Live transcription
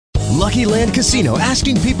Lucky Land Casino,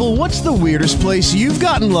 asking people, what's the weirdest place you've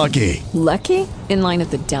gotten lucky? Lucky? In line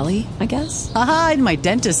at the deli, I guess? Aha, in my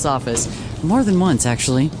dentist's office. More than once,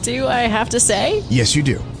 actually. Do I have to say? Yes, you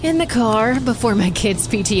do. In the car before my kids'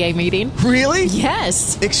 PTA meeting. Really?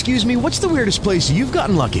 Yes. Excuse me, what's the weirdest place you've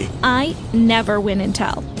gotten lucky? I never win and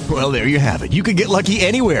tell. Well, there you have it. You can get lucky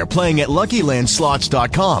anywhere, playing at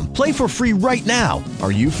LuckyLandSlots.com. Play for free right now.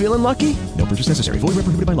 Are you feeling lucky? No purchase necessary. Void where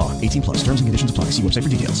prohibited by law. 18 plus. Terms and conditions apply. See website for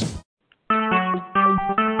details.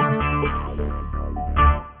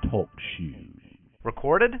 Talk shoes.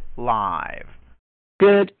 Recorded live.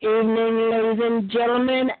 Good evening, ladies and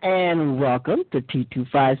gentlemen, and welcome to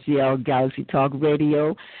T25CL Galaxy Talk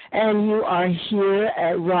Radio. And you are here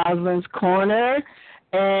at Rosalind's Corner.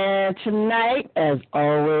 And tonight, as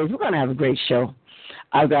always, we're going to have a great show.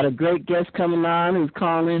 I've got a great guest coming on who's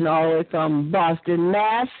calling all the way from Boston,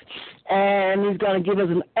 Mass. And he's going to give us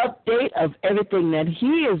an update of everything that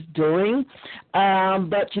he is doing.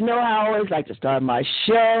 But you know how I always like to start my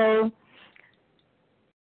show.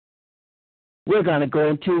 We're going to go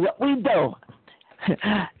into what we do.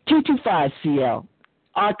 T25CL,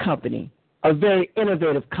 our company, a very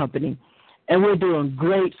innovative company, and we're doing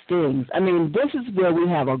great things. I mean, this is where we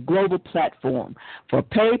have a global platform for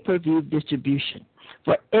pay-per-view distribution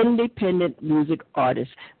for independent music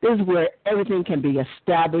artists. This is where everything can be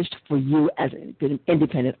established for you as an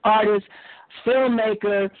independent artist,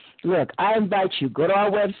 filmmaker. Look, I invite you, go to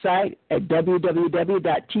our website at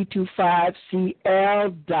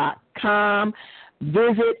www.t25cl.com.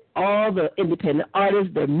 Visit all the independent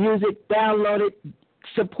artists, their music, download it,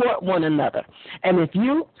 support one another. And if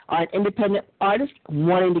you are an independent artist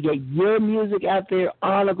wanting to get your music out there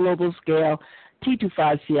on a global scale,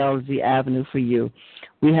 T25CL is the avenue for you.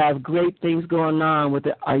 We have great things going on with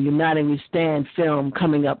our Uniting We Stand film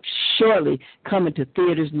coming up shortly, coming to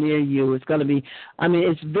theaters near you. It's going to be, I mean,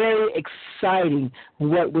 it's very exciting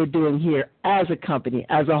what we're doing here as a company,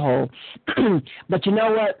 as a whole. But you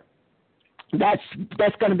know what? That's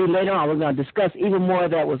going to be later on. We're going to discuss even more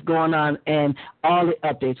of that, what's going on, and all the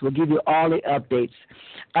updates. We'll give you all the updates.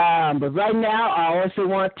 But right now, I also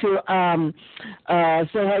want to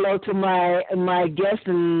say hello to my guest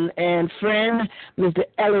and friend, Mr.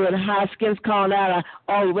 Elliot Hoskins, calling out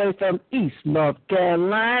all the way from East North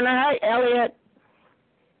Carolina. Hi, Elliot.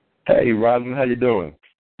 Hey, Robin. How you doing?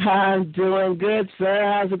 I'm doing good, sir.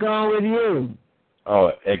 How's it going with you?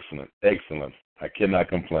 Oh, excellent. Excellent. I cannot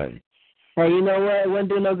complain. Hey, you know what? It wouldn't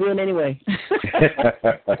do no good anyway.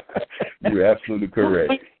 You're absolutely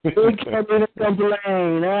correct. We can't even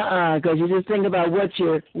complain, because you just think about what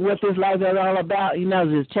this life is all about. You know,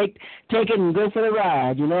 just take it and go for the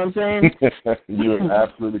ride. You know what I'm saying? You're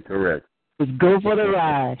absolutely correct. Just go for the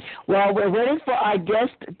ride. Well, we're waiting for our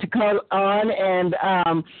guest to come on, and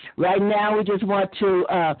right now we just want to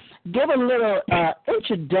give a little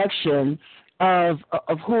introduction of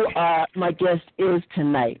who my guest is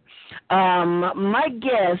tonight. My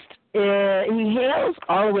guest, he hails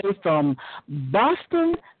all the way from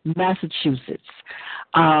Boston, Massachusetts.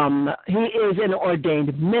 He is an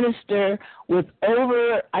ordained minister with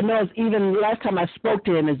over, I know it's even, last time I spoke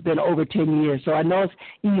to him has been over 10 years, so I know it's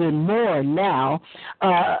even more now.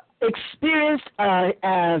 Experienced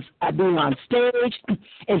as being on stage,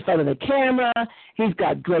 in front of the camera. He's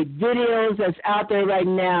got great videos that's out there right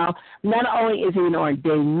now. Not only is he an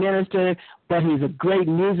ordained minister, but he's a great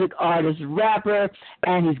music artist, rapper,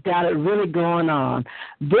 and he's got it really going on.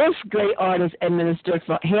 This great artist and minister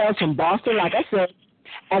hails from Boston, like I said,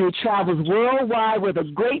 and he travels worldwide with a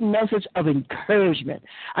great message of encouragement.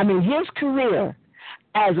 I mean, his career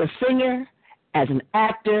as a singer, as an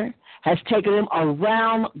actor, has taken him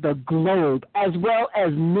around the globe, as well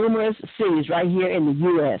as numerous cities right here in the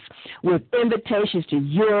U.S., with invitations to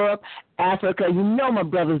Europe, Africa. You know my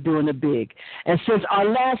brother's doing it big. And since our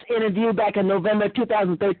last interview back in November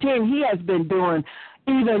 2013, he has been doing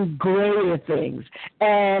even greater things.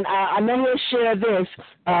 And I know he'll share this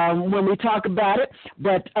when we talk about it,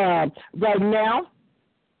 but right now,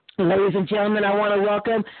 ladies and gentlemen, I want to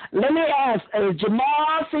welcome, let me ask,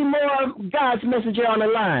 Jamal, Seymour, Godz messenger on the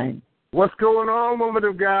line. What's going on, woman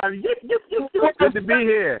of God? Yep. Good to be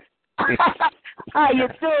here. How you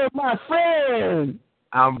doing, my friend?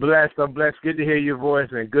 I'm blessed. Good to hear your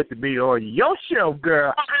voice and good to be on your show,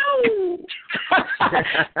 girl.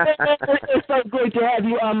 It's so great to have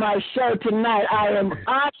you on my show tonight. I am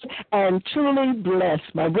honored and truly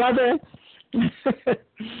blessed, my brother.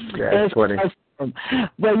 That's funny.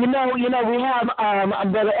 Well, you know, we have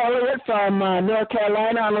Brother Elliot from North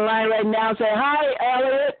Carolina on the line right now. Say hi,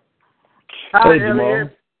 Elliot. Hi, hey,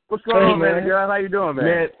 Elliot. What's going on, man? Girl? How you doing, man?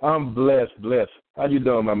 Man, I'm blessed. How you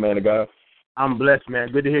doing, my man of God? I'm blessed,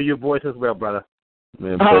 man. Good to hear your voice as well, brother.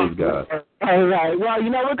 Man, praise God. All right. Well,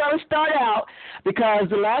 we're going to start out because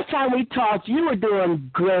the last time we talked, you were doing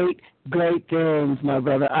great things, my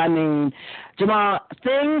brother. I mean, Jamal,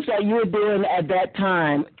 things that you were doing at that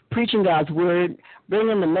time, preaching God's word,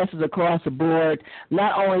 bringing the message across the board,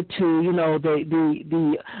 not only to,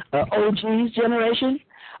 the OG's generation,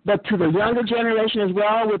 but to the younger generation as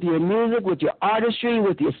well, with your music, with your artistry,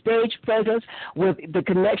 with your stage presence, with the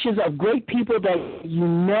connections of great people that you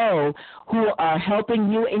know who are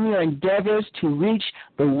helping you in your endeavors to reach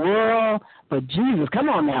the world for Jesus. Come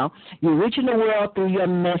on now. You're reaching the world through your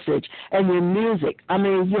message and your music. I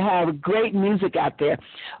mean, you have great music out there.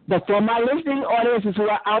 But for my listening audiences who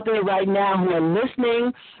are out there right now who are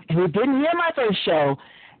listening and who didn't hear my first show,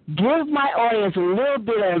 give my audience a little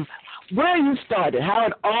bit of where you started, how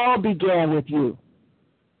it all began with you.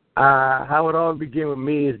 How it all began with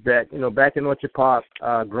me is back in Orchard Park,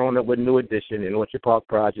 growing up with New Edition and Orchard Park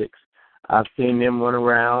Projects. I've seen them run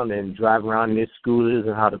around and drive around in their scooters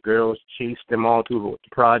and how the girls chased them all through the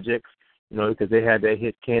projects, because they had that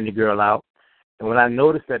hit Candy Girl out. And when I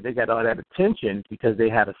noticed that they got all that attention because they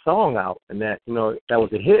had a song out and that, that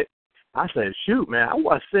was a hit, I said, shoot, man, I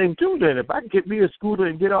want to sing too then. If I can get me a scooter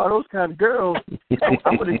and get all those kind of girls,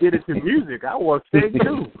 I'm going to get into music. I want to sing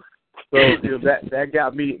too. So that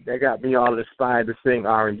got me all inspired to sing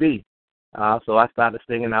R&B. So I started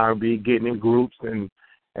singing R&B, getting in groups and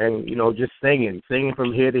just singing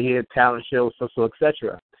from here to here, talent shows, so et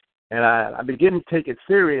cetera. And I began to take it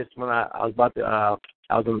serious when I was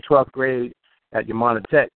I was in the 12th grade at Jamal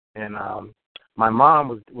Tech, and my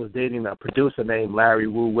mom was dating a producer named Larry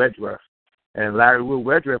Wu Wedgeworth. And Larry Wu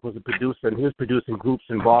Wedgeworth was a producer, and he was producing groups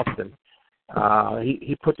in Boston.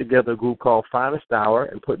 He put together a group called Finest Hour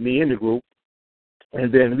and put me in the group.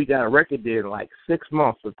 And then we got a record deal in like 6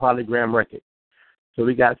 months with Polygram Records. So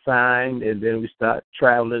we got signed, and then we started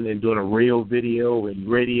traveling and doing a real video and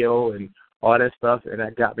radio and all that stuff, and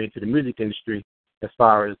that got me into the music industry as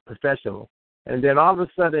far as professional. And then all of a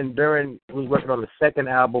sudden, we was working on the second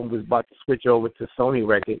album, was about to switch over to Sony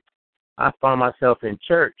Records. I found myself in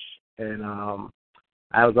church, and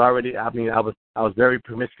I was very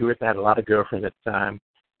promiscuous. I had a lot of girlfriends at the time,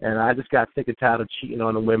 and I just got sick and tired of cheating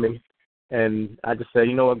on the women. And I just said,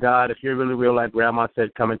 you know what, God, if you're really real, like Grandma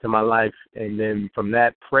said, come into my life. And then from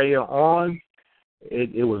that prayer on,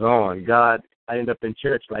 it was on. God, I ended up in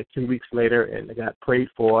church like 2 weeks later, and I got prayed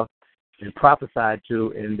for and prophesied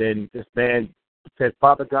to, and then this man said,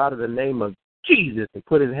 Father God, in the name of Jesus, and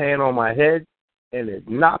put his hand on my head, and it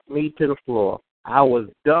knocked me to the floor. I was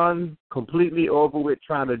done, completely over with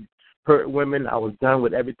trying to hurt women. I was done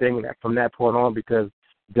with everything from that point on because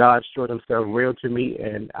God showed himself real to me,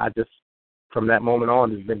 and I just, from that moment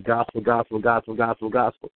on, it's been gospel, gospel, gospel, gospel,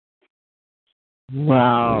 gospel.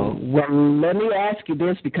 Wow. Well, let me ask you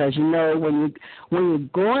this, because when you're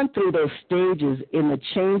going through those stages in the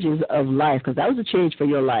changes of life, because that was a change for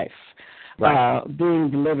your life, right.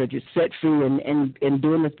 Being delivered, you're set free, and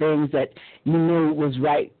doing the things that you knew was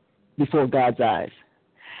right before God's eyes.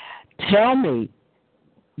 Tell me,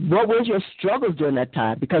 what was your struggles during that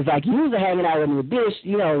time? Because like you were hanging out in the dish,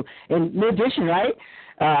 in New Edition, right?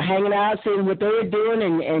 Hanging out, seeing what they were doing,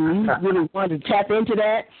 and you really wanted to tap into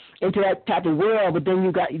that type of world, but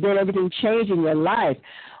then everything changed in your life.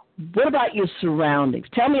 What about your surroundings?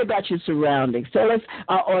 Tell me about your surroundings. Tell us,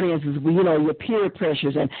 our audiences, your peer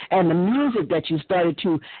pressures and the music that you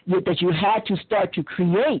had to start to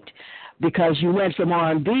create, because you went from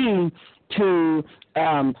R&B to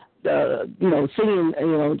singing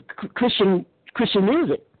Christian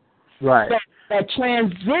music. Right. That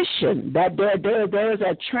transition, that there is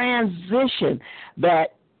a transition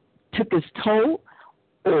that took its toll,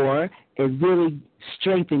 or it really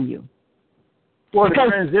strengthened you. Well,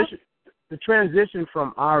 the transition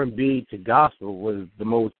from R&B to gospel was the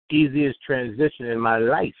most easiest transition in my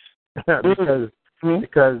life because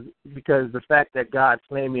the fact that God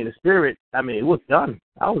claimed me in the spirit, it was done.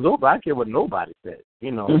 I was over. I didn't care what nobody said.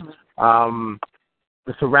 The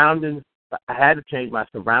surroundings. I had to change my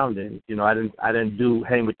surroundings. I didn't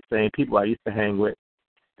hang with the same people I used to hang with,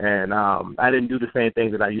 and I didn't do the same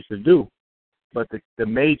things that I used to do. But the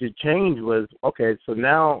major change was, okay, so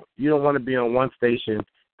now you don't want to be on one station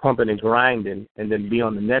pumping and grinding and then be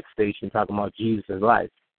on the next station talking about Jesus' life.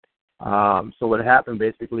 So what happened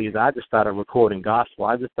basically is I just started recording gospel.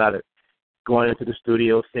 I just started going into the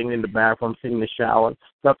studio, singing in the bathroom, singing in the shower,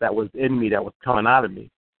 stuff that was in me, that was coming out of me.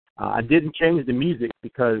 I didn't change the music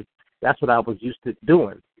because that's what I was used to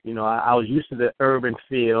doing. I was used to the urban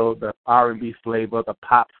feel, the R&B flavor, the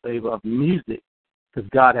pop flavor of music, because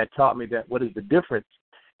God had taught me that what is the difference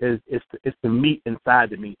is it's the meat inside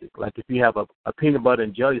the music. Like if you have a peanut butter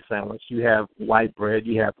and jelly sandwich, you have white bread,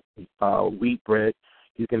 you have wheat bread,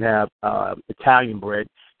 you can have Italian bread,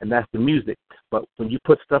 and that's the music. But when you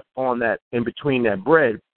put stuff on that in between that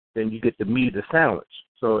bread, then you get the meat of the sandwich.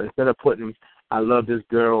 So instead of putting, I love this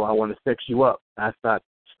girl, I want to sex you up, I start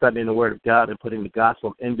studying the Word of God and putting the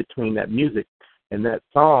gospel in between that music, and that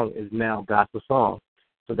song is now gospel song.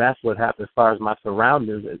 So that's what happened as far as my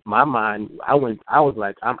surroundings. In my mind, I was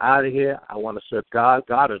like, I'm out of here. I want to serve God.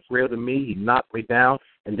 God is real to me. He knocked me down,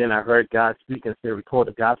 and then I heard God speak and say, record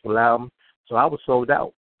a gospel album. So I was sold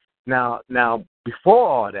out. Now, before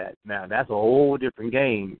all that, now that's a whole different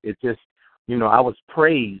game. It's just, I was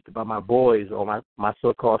praised by my boys or my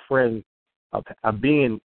so-called friends of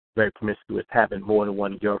being very promiscuous, having more than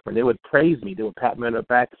one girlfriend. They would praise me. They would pat me on the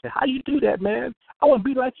back and say, how you do that, man? I want to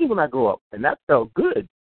be like you when I grow up. And that felt good.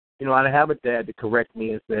 I didn't have a dad to correct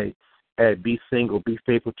me and say, hey, be single, be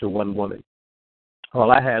faithful to one woman.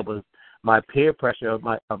 All I had was my peer pressure of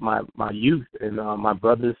my youth and my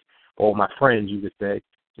brothers or my friends, you could say,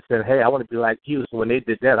 just said, hey, I want to be like you. So when they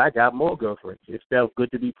did that, I got more girlfriends. It felt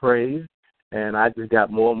good to be praised, and I just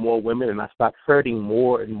got more and more women, and I stopped hurting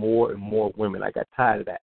more and more and more women. I got tired of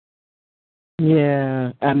that.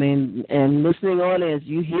 Yeah, and listening on as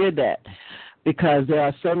you hear that, because there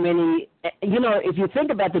are so many, if you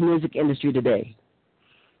think about the music industry today,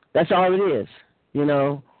 that's all it is,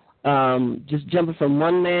 just jumping from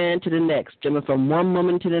one man to the next, jumping from one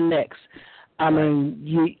woman to the next.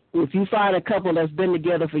 If you find a couple that's been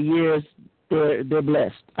together for years, they're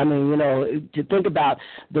blessed. To think about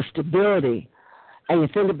the stability, and you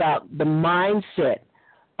think about the mindset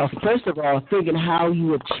of, first of all, thinking how you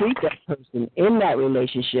would treat that person in that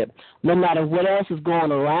relationship, no matter what else is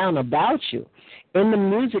going around about you. In the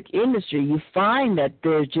music industry, you find that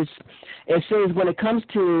there's just, it says when it comes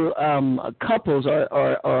to couples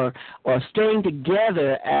or staying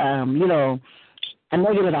together, and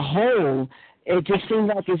making it a whole, it just seems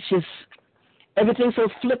like it's just everything's so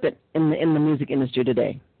flippant in the music industry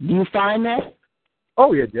today. Do you find that?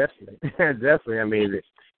 Oh yeah, definitely, definitely.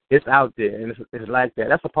 It's out there, and it's like that.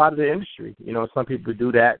 That's a part of the industry. Some people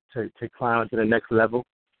do that to climb to the next level.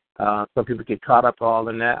 Some people get caught up all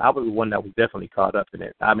in that. I was the one that was definitely caught up in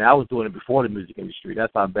it. I was doing it before the music industry.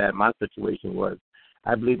 That's how bad my situation was.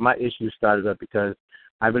 I believe my issue started up because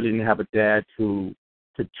I really didn't have a dad to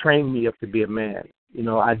train me up to be a man.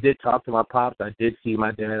 I did talk to my pops. I did see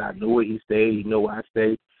my dad. I knew where he stayed. He knew where I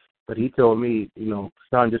stayed. But he told me,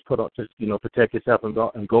 son, just protect yourself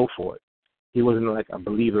and go for it. He wasn't like a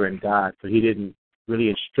believer in God, so he didn't really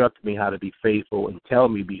instruct me how to be faithful and tell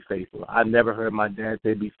me be faithful. I never heard my dad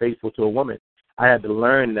say be faithful to a woman. I had to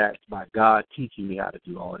learn that by God teaching me how to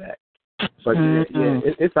do all that. But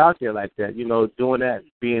it's out there like that, doing that,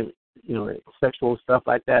 being, sexual stuff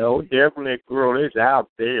like that. Oh, definitely, girl, it's out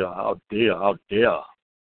there.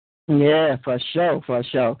 Yeah, for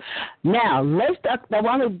sure. Now, I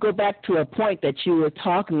want to go back to a point that you were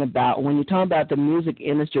talking about when you're talking about the music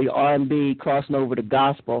industry, R&B crossing over to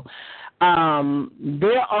gospel.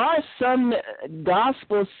 There are some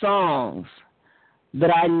gospel songs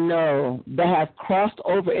that I know that have crossed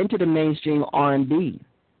over into the mainstream R&B.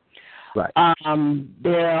 Right.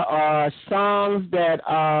 There are songs that,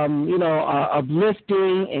 are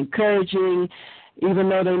uplifting, encouraging. Even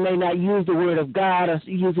though they may not use the word of God or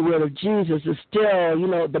use the word of Jesus, it's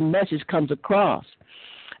still, the message comes across.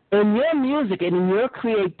 In your music and in your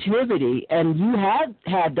creativity, and you have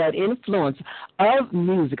had that influence of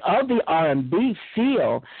music, of the R&B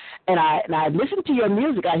feel, and I listen to your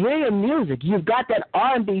music, I hear your music, you've got that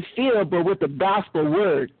R&B feel, but with the gospel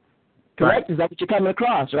word. Correct? Right. Is that what you're coming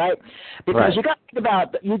across, right? Because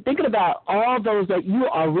you're thinking about all those that you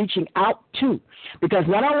are reaching out to. Because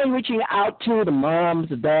not only reaching out to the moms,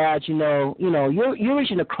 the dads, you're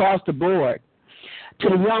reaching across the board to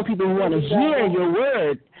the young people who want to hear your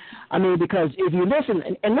word. Because if you listen,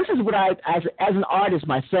 and this is what as an artist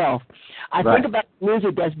myself, I think about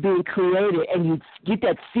music that's being created, and you get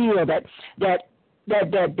that feel, that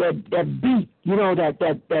beat,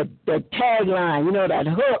 that tagline, that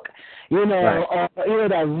hook, or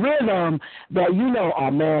that rhythm that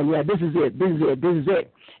oh man, yeah, this is it,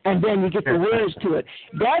 and then you get the words to it.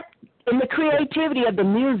 That in the creativity of the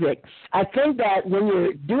music, I think that when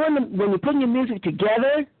you're putting your music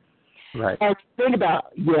together, right, and think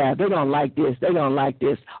about, they're gonna like this,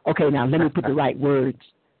 Okay, now let me put the right words,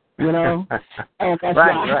 and that's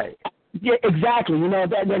right. Yeah, exactly. And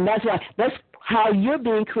that's how you're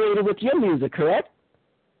being creative with your music, correct?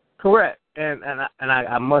 Correct. And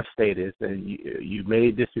I must say this, and you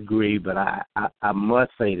may disagree, but I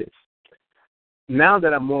must say this. Now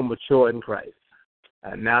that I'm more mature in Christ,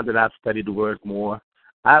 now that I've studied the word more,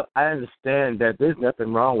 I understand that there's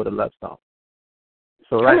nothing wrong with a love song.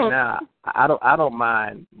 So right now, I don't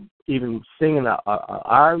mind even singing a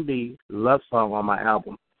R&B love song on my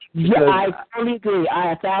album. Yeah, I totally agree.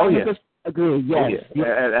 I 1,000% agree. Yes. Oh,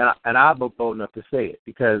 yeah. And I'll be bold enough to say it,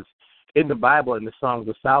 because in the Bible, in the Songs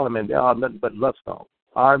of Solomon, they are nothing but love songs.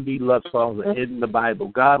 R&B love songs are in the Bible.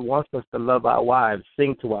 God wants us to love our wives,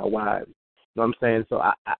 sing to our wives. You know what I'm saying? So,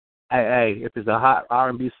 if it's a hot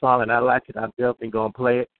R&B song and I like it, I'm definitely going to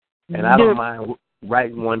play it. And I don't mind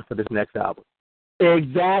writing one for this next album.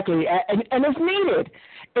 Exactly. And it's needed.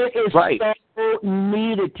 It is so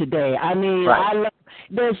needed today. I mean,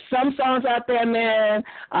 there's some songs out there, man,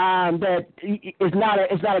 that it's not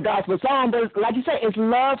a gospel song, but like you say, it's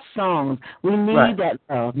love songs. We need that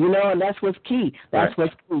love, and that's what's key. That's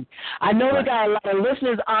what's key. I know we got a lot of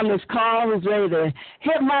listeners on this call who's ready to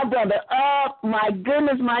hit my brother up. My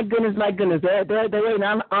goodness. They're waiting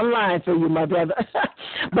online for you, my brother.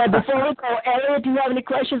 But before we go, Elliot, do you have any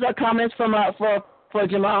questions or comments for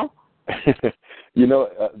Jamal?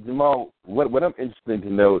 Jamal, what I'm interested to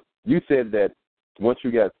know, you said that once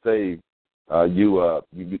you got saved, you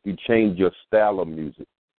changed your style of music.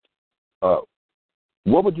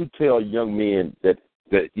 What would you tell young men that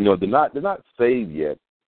they're not saved yet,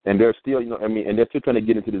 and they're still and they're still trying to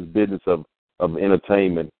get into this business of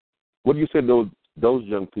entertainment? What do you say to those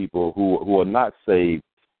young people who are not saved,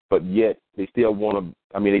 but yet they still want to?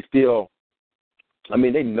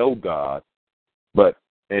 They know God, but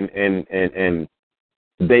and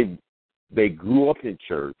they grew up in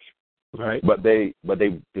church, right? But they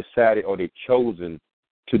decided, or they chosen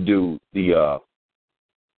to do the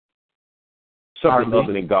something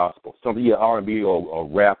other than gospel, something R&B or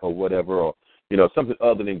rap or whatever, or something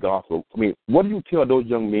other than gospel. What do you tell those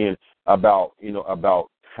young men about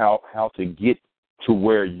how to get to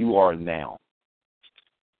where you are now?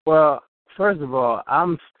 Well, first of all,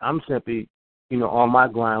 I'm simply on my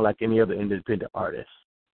grind like any other independent artist.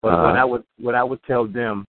 But what I would tell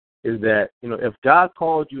them is that if God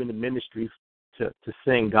called you in the ministry to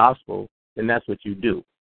sing gospel, then that's what you do.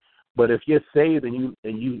 But if you're saved and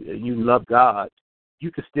you love God, you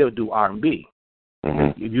can still do R&B.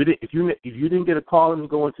 Mm-hmm. If you didn't get a call and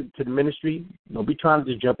go into the ministry, don't be trying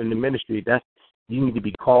to just jump in the ministry. You need to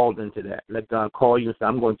be called into that. Let God call you and say,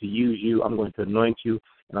 I'm going to use you, I'm going to anoint you,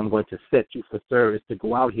 and I'm going to set you for service to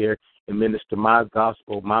go out here and minister my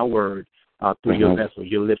gospel, my word, through your vessel,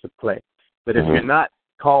 your lips of clay. But if you're not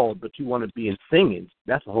called, but you want to be in singing,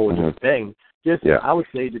 that's a whole different thing. I would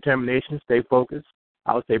say determination, stay focused.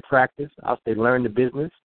 I would say practice. I would say learn the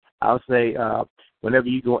business. I would say whenever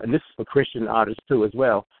you go, and this is for Christian artists too as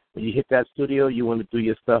well, when you hit that studio, you want to do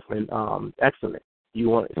your stuff in excellent. You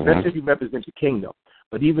want, especially if you represent the kingdom.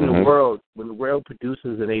 But even the world, when the world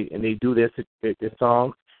produces and they do their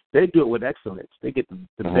songs, they do it with excellence. They get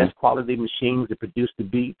the best quality machines to produce the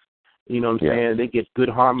beats. You know what I'm saying? They get good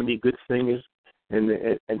harmony, good singers,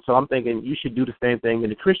 and so I'm thinking you should do the same thing in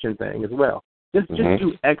the Christian thing as well. Just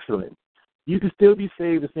do excellence. You can still be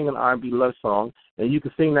saved to sing an R&B love song, and you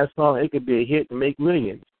can sing that song. It could be a hit and make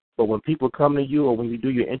millions. But when people come to you or when you do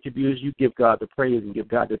your interviews, you give God the praise and give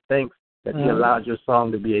God the thanks that He allowed your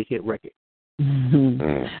song to be a hit record.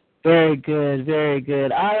 Very good, very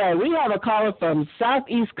good. All right, we have a caller from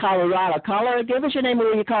Southeast Colorado. Caller, give us your name and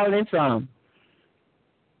where you're calling in from.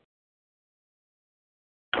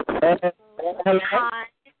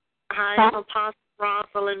 Hi, I'm Apostle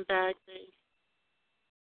Rosalind Bagby.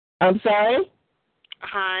 I'm sorry?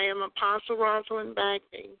 Hi, I'm Apostle Rosalind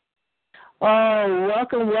Bagby. Oh,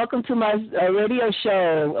 welcome to my radio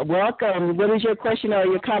show. Welcome. What is your question or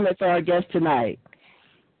your comment for our guest tonight?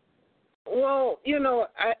 Well,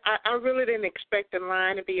 I really didn't expect the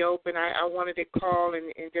line to be open. I wanted to call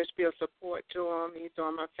and just be a support to him. He's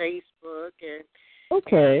on my Facebook.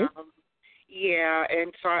 Okay.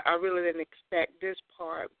 And so I really didn't expect this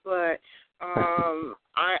part. But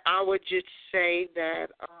I would just say that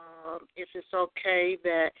if it's okay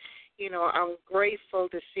that, I'm grateful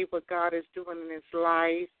to see what God is doing in his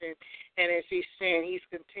life. And as he's saying, he's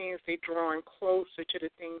continuously drawing closer to the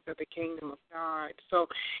things of the kingdom of God. So,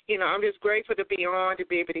 I'm just grateful to be on, to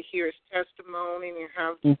be able to hear his testimony and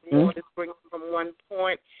how the Lord is bringing him from one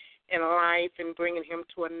point in life and bringing him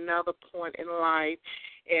to another point in life.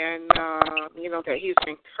 And, that he's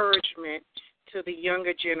an encouragement to the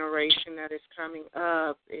younger generation that is coming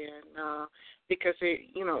up. And because,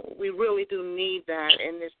 we really do need that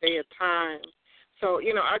in this day of time. So,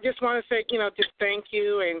 I just want to say, just thank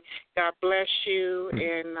you and God bless you.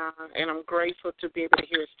 And I'm grateful to be able to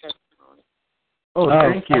hear his testimony. Oh,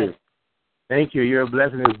 thank you. Thank you. You're a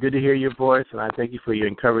blessing. It's good to hear your voice, and I thank you for your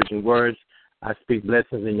encouraging words. I speak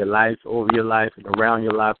blessings in your life, over your life, and around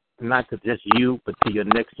your life, not to just you, but to your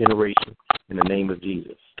next generation, in the name of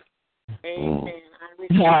Jesus. Amen.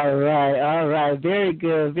 All right. Very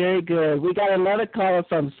good, very good. We got another caller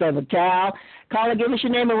from Southern Cal. Caller, give us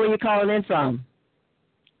your name and where you're calling in from.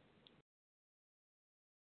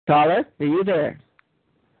 Caller, are you there?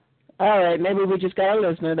 All right, maybe we just got a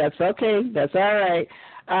listener. That's okay. That's all right.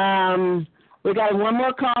 We got one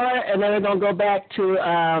more caller, and then we're going to go back to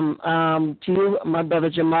you, my brother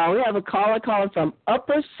Jamal. We have a caller calling from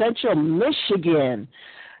Upper Central Michigan.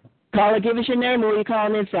 Caller, give us your name and where you're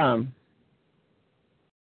calling in from.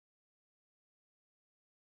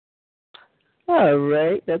 All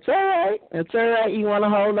right. That's all right. That's all right. You want to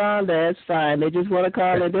hold on? That's fine. They just want to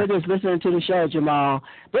call in. They're just listening to the show, Jamal.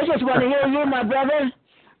 They just want to hear you, my brother.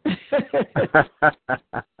 They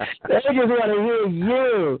just want to hear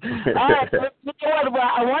you. All right. You know what?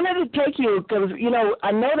 I wanted to take you because,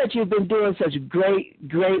 I know that you've been doing such great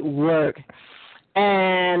work.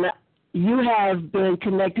 And you have been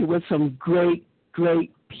connected with some great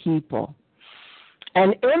people.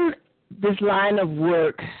 And in this line of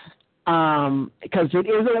work, because it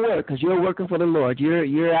is a work, because you're working for the Lord.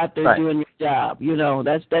 You're out there doing your job.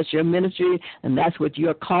 That's your ministry, and that's what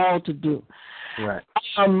you're called to do. Right.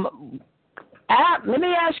 Let me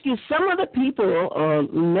ask you, some of the people, or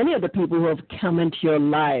many of the people who have come into your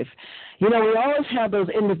life, we always have those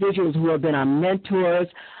individuals who have been our mentors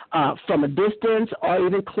from a distance or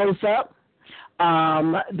even close up.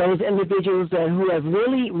 Those individuals who have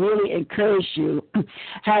really encouraged you.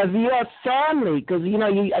 Have your family, because, I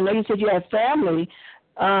know you said you have family,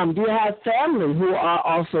 do you have family who are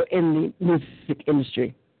also in the music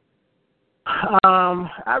industry?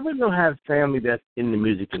 I really don't have family that's in the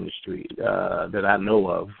music industry that I know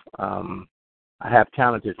of. I have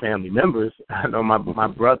talented family members. I know my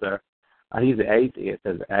brother, he's an atheist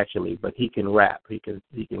actually, but he can rap. He can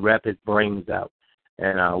rap his brains out.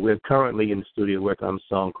 And we're currently in the studio working on a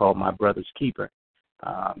song called My Brother's Keeper.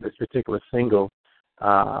 This particular single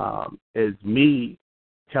is me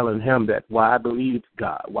telling him that why I believe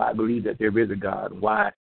God, why I believe that there is a God,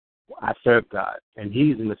 why I serve God. And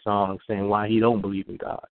he's in the song saying why he don't believe in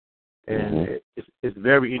God. And it's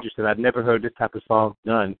very interesting. I've never heard this type of song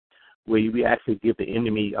done where we actually give the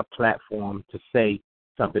enemy a platform to say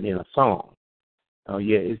something in a song. Oh,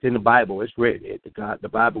 yeah, it's in the Bible. It's written. The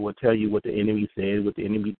Bible will tell you what the enemy said, what the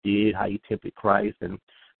enemy did, how he tempted Christ, and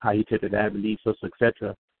how he tempted Adam and Eve,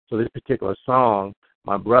 etc. So this particular song,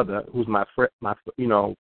 my brother, who's my friend,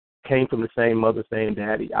 came from the same mother, same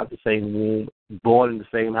daddy, out the same womb, born in the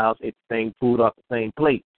same house, ate the same food off the same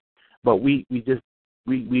plate. But we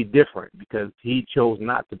different because he chose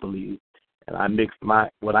not to believe, and I mixed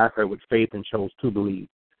what I heard with faith and chose to believe.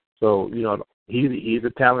 So he's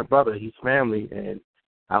a talented brother. He's family, and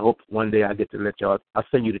I hope one day I get to let y'all. I'll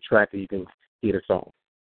send you the track and you can hear the song.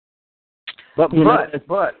 But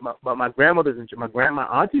my grandmother's and my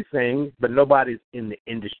auntie sings, but nobody's in the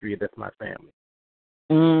industry. That's my family.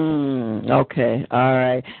 Okay, all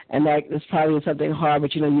right, and that's probably something hard,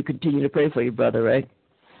 but you continue to pray for your brother, right?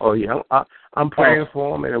 Oh yeah, I'm praying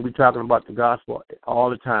for him, and we're talking about the gospel all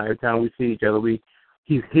the time. Every time we see each other,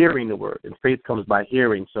 he's hearing the word, and faith comes by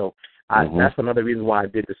hearing. So that's another reason why I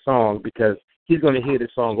did the song, because he's going to hear the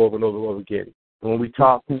song over and over and over again. And when we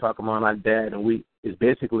talk about our dad, and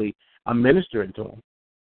I'm ministering to him.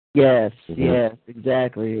 Yes,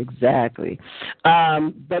 exactly.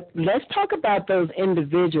 But let's talk about those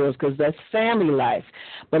individuals, because that's family life.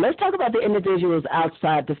 But let's talk about the individuals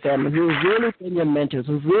outside the family who've really been your mentors,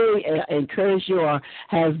 who've really encouraged you or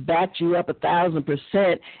has backed you up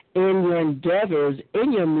 1,000% in your endeavors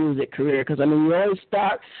in your music career. Because, you always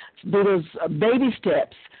do those baby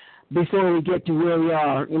steps before we get to where we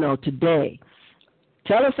are, today.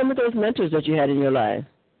 Tell us some of those mentors that you had in your life.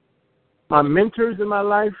 My mentors in my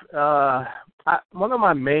life, one of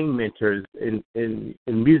my main mentors in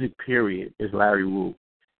music, period, is Larry Wu.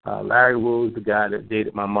 Larry Wu is the guy that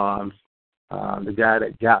dated my mom's, the guy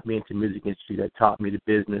that got me into music industry, that taught me the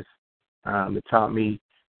business, that taught me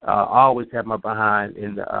always have my behind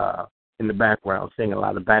in the background, singing a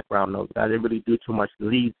lot of background notes. I didn't really do too much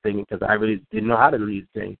lead singing because I really didn't know how to lead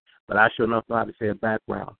sing, but I sure enough know how to sing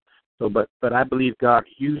background. So, but I believe God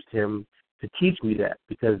used him to teach me that,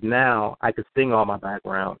 because now I could sing all my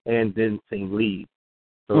background and then sing lead.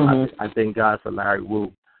 So I thank God for Larry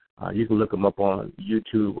Wu. You can look him up on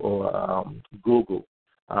YouTube or Google.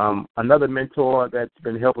 Another mentor that's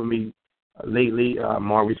been helping me lately,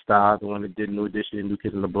 Maury Styles, the one that did New Edition, New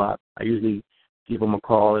Kids on the Block. I usually give him a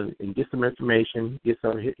call and get some information, get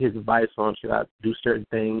some his advice on should I do certain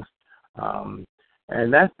things.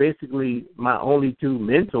 And that's basically my only two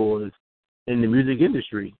mentors in the music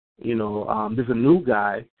industry. There's a new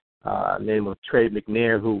guy named Trey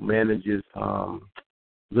McNair who manages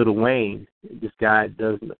Lil Wayne. This guy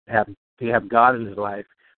doesn't have God in his life,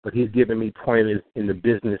 but he's giving me pointers in the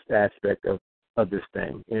business aspect of this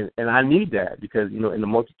thing. And I need that because, in the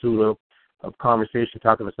multitude of conversation,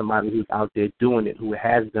 talking to somebody who's out there doing it, who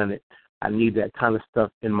has done it, I need that kind of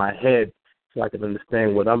stuff in my head so I can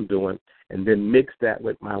understand what I'm doing and then mix that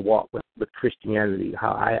with my walk with Christianity,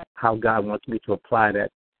 how God wants me to apply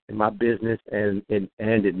that in my business and in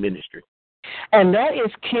ministry. And that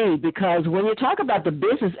is key because when you talk about the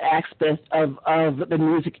business aspect of the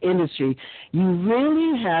music industry, you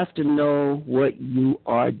really have to know what you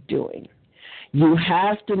are doing. You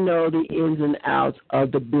have to know the ins and outs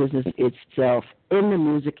of the business itself in the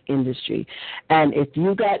music industry. And if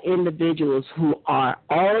you got individuals who are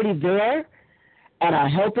already there and are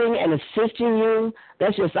helping and assisting you,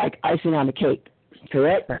 that's just like icing on the cake,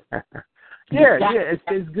 correct? Yeah,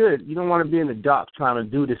 it's good. You don't want to be in the dark trying to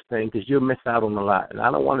do this thing because you'll miss out on a lot. And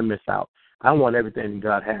I don't want to miss out. I want everything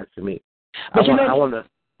God has for me. But I want to.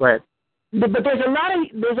 Go ahead. But there's a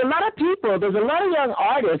lot of people. There's a lot of young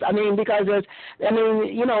artists. Because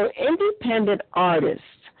independent artists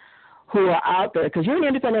who are out there. Because you're an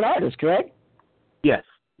independent artist, correct? Yes.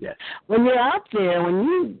 When you're out there, when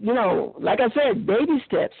you like I said, baby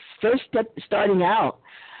steps, first step starting out.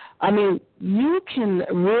 You can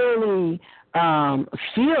really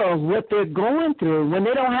feel what they're going through when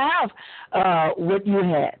they don't have what you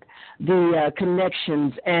had, the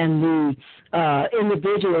connections and the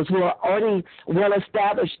individuals who are already well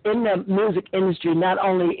established in the music industry, not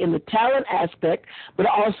only in the talent aspect, but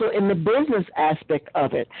also in the business aspect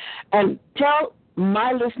of it. And tell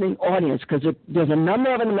my listening audience, because there's a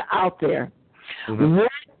number of them out there,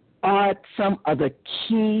 what are some of the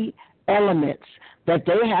key elements that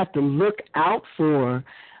they have to look out for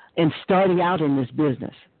in starting out in this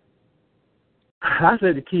business? I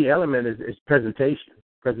say the key element is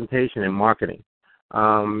presentation and marketing.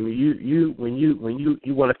 You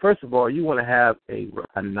want to, first of all, you want to have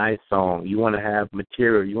a nice song. You want to have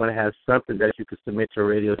material. You want to have something that you can submit to a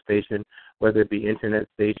radio station, whether it be internet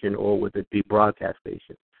station or whether it be broadcast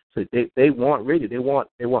station. So they want radio. They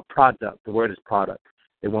want product. The word is product.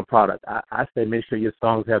 They want product. I say make sure your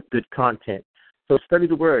songs have good content. So study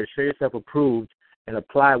the word, show yourself approved, and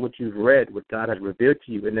apply what you've read, what God has revealed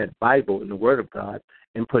to you in that Bible, in the Word of God,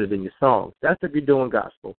 and put it in your songs. That's if you're doing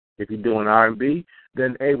gospel. If you're doing R&B,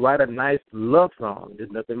 then write a nice love song.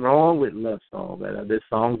 There's nothing wrong with love songs. There's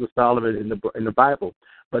songs of Solomon in the Bible.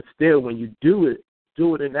 But still, when you do it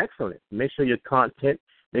in excellence. Make sure your content,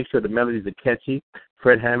 make sure the melodies are catchy.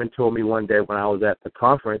 Fred Hammond told me one day when I was at the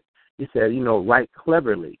conference, he said, write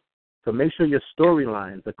cleverly. So make sure your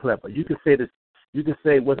storylines are clever. You can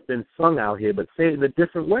say what's been sung out here, but say it in a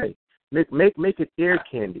different way. Make it ear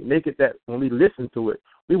candy. Make it that when we listen to it,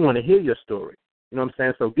 we want to hear your story. You know what I'm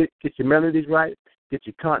saying? So get your melodies right, get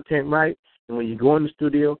your content right, and when you go in the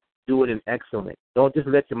studio, do it in excellence. Don't just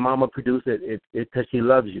let your mama produce it because she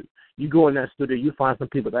loves you. You go in that studio, you find some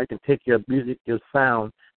people that can take your music, your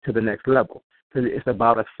sound to the next level. Because it's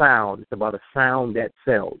about a sound. It's about a sound that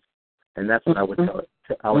sells. And that's what I would tell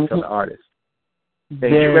the artist. Hey,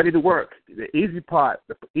 get ready to work. The easy part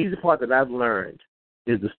that I've learned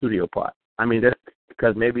is the studio part. That's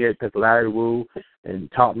because maybe it's because Larry Wu and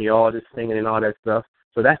taught me all this singing and all that stuff.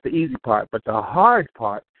 So that's the easy part. But the hard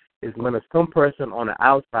part is when some person on the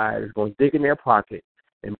outside is going to dig in their pocket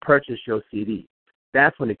and purchase your CD.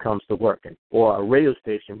 That's when it comes to working. Or a radio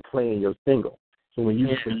station playing your single. So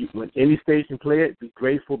when any station play it, be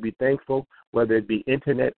grateful, be thankful, whether it be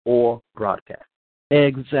internet or broadcast.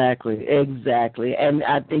 Exactly. And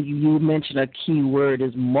I think you mentioned a key word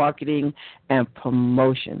is marketing and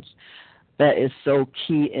promotions. That is so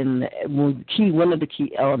key one of the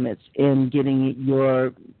key elements in getting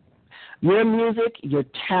your music, your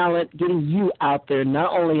talent, getting you out there,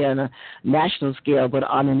 not only on a national scale, but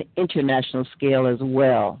on an international scale as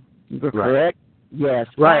well. You're correct? Yes.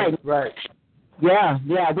 Right. Yeah.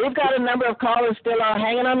 We've got a number of callers still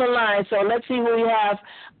hanging on the line, so let's see who we have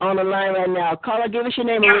on the line right now. Caller, give us your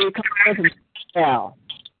name and where you're coming from now.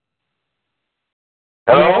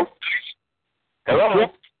 Hello?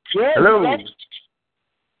 Yes. Hello. Yes.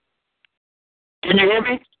 Can you hear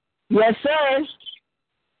me? Yes, sir.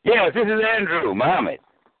 Yes, this is Andrew Muhammad.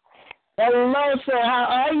 Hello, sir. How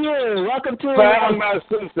are you? Welcome to Fine, my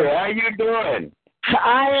sister. How you doing?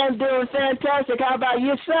 I am doing fantastic. How about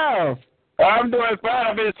yourself? I'm doing fine.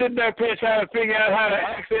 I've been sitting there trying to figure out how to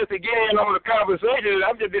access again on the conversation.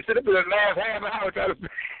 I've just been sitting up for the last half hour trying to.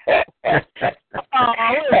 We're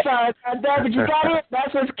sorry about that, but you got it.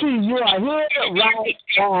 That's what's key. You are here right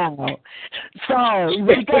now. So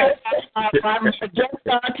we got my guest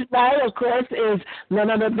on tonight, of course, is none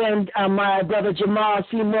other than my brother Jamal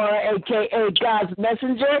Seymour, a.k.a. God's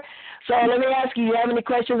Messenger. So let me ask you, have any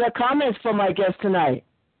questions or comments for my guest tonight?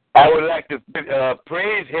 I would like to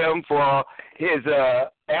praise him for his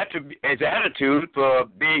attitude for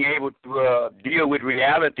being able to deal with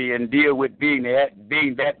reality and deal with being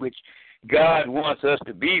that which God wants us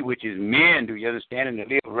to be, which is men, do you understand, and to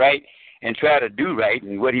live right and try to do right.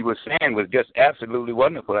 And what he was saying was just absolutely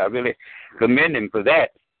wonderful. I really commend him for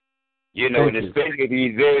that. You know, and especially if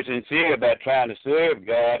he's very sincere about trying to serve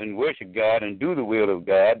God and worship God and do the will of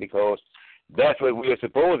God, because that's what we're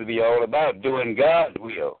supposed to be all about, doing God's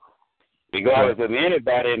will, regardless of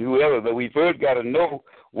anybody and whoever. But we first got to know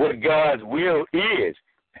what God's will is.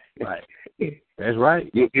 Right. That's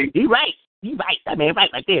right. He right. I mean,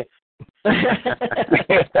 right there. I'm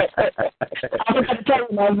going to tell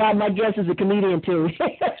you, my guest is a comedian, too.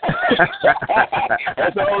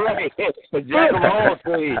 That's all right. Jack of all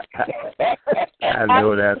trades. I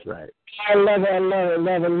know that's right. I love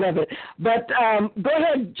it. But go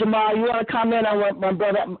ahead, Jamal. You want to comment on what my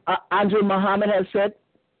brother Andrew Muhammad has said?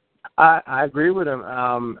 I agree with him.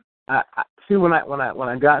 I see, when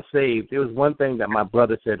I got saved, there was one thing that my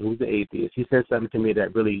brother said, who's an atheist. He said something to me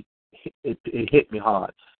that really it hit me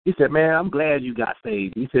hard. He said, "Man, I'm glad you got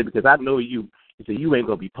saved." He said, "Because I know you." He said, "You ain't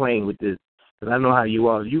gonna be playing with this, because I know how you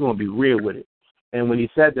are. You're gonna be real with it." And when he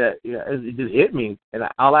said that, it just hit me. And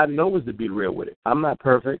all I know is to be real with it. I'm not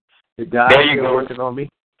perfect. God is still working on me.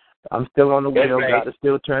 I'm still on the wheel. Right. God is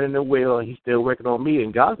still turning the wheel, and He's still working on me.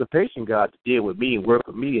 And God's a patient God to deal with me and work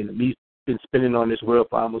with me. And He's been spinning on this world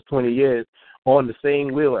for almost 20 years on the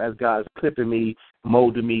same wheel as God's clipping me,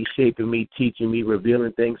 molding me, shaping me, teaching me,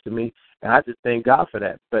 revealing things to me. And I just thank God for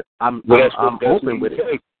that. But I'm open with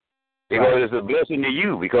it. Because it's a blessing to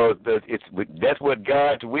you, because that's what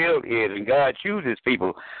God's will is, and God chooses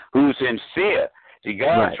people who's sincere. See,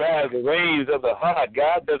 God tries the reins of the heart.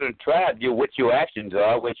 God doesn't try what your actions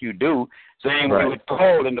are, what you do. Same way with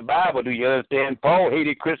Paul in the Bible. Do you understand? Paul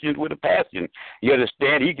hated Christians with a passion. You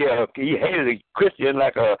understand? He hated a Christian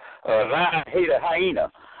like a lion hated a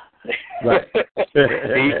hyena. Right.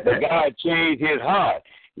 But God changed his heart.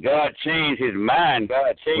 God changed his mind.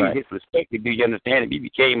 God changed his perspective. Do you understand? And he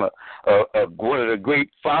became one of the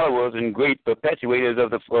great followers and great perpetuators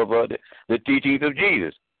of the teachings of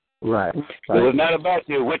Jesus. Right. It was not about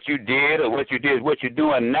what you did or what you did, what you're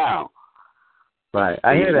doing now. Right.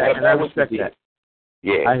 I hear that, and I respect that.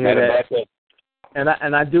 Yeah, I hear that.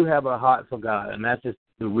 And I do have a heart for God, and that's just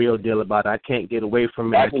the real deal about it. I can't get away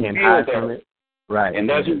from it. I can't hide from it. Right. And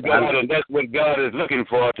that's what God is looking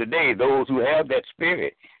for today, those who have that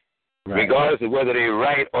spirit, regardless of whether they're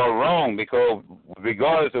right or wrong, because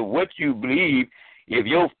regardless of what you believe, if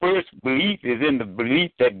your first belief is in the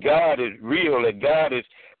belief that God is real, that God is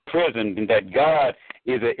present, and that God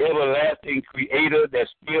is an everlasting creator that's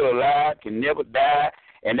still alive, can never die,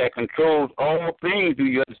 and that controls all things, do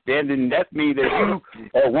you understand? And that means that you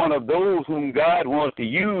are one of those whom God wants to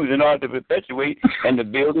use in order to perpetuate and to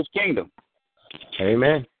build His kingdom.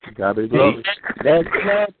 Amen. God be glory. That's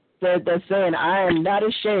saying, I am not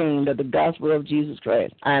ashamed of the gospel of Jesus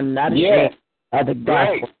Christ. I am not ashamed of the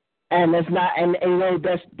gospel. Right. And that's not, and you know,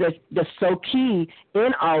 that's so key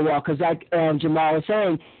in our walk, because like Jamal was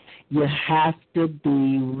saying, you have to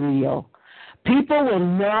be real. People will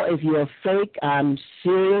know if you're fake, I'm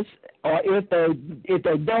serious, or if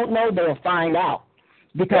they don't know, they'll find out,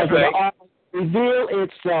 because it all reveal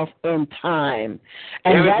itself in time.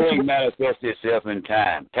 And everything manifests itself in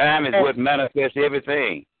time. Time is what manifests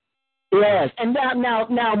everything. Yes, and now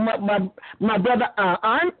my brother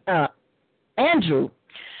Andrew.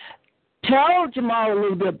 Tell Jamal a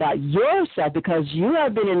little bit about yourself, because you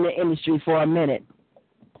have been in the industry for a minute.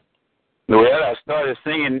 Well, I started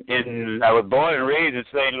singing I was born and raised in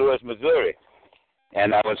St. Louis, Missouri.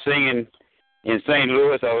 And I was singing in St.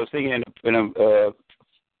 Louis. I was singing in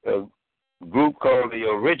a group called the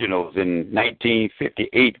Originals. In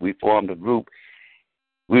 1958, we formed a group.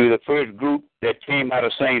 We were the first group that came out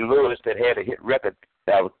of St. Louis that had a hit record.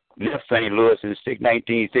 I left St. Louis in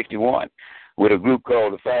 1961. With a group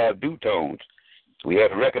called the Five Dutones. We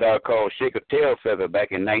had a record out called Shake a Tail Feather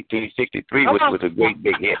back in 1963, which was a great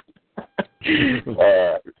big hit.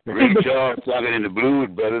 Ray Charles sung it in the Blues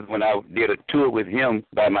Brothers when I did a tour with him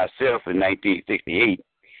by myself in 1968.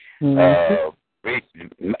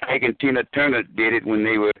 Ike and Tina Turner did it when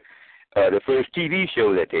they were the first TV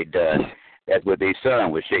show that they'd done. That's what they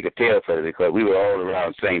sung was Shake a Tail Feather, because we were all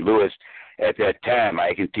around St. Louis at that time.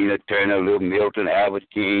 Ike and Tina Turner, Little Milton, Albert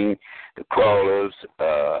King, the Crawlers,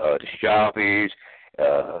 the Sharpies,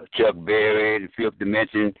 Chuck Berry, the Fifth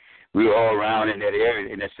Dimension. We were all around in that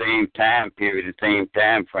area in the same time period, the same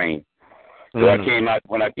time frame. So I came out,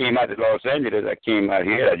 when I came out to Los Angeles, I came out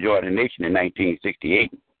here, I joined the Nation in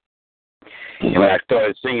 1968. And when I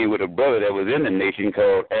started singing with a brother that was in the Nation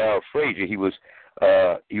called Al Frazier, he was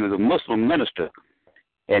a Muslim minister,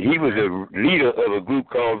 and he was a leader of a group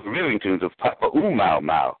called the Rivingtons of Papa Mau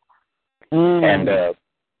Mau.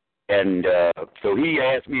 And so he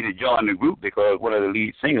asked me to join the group because one of the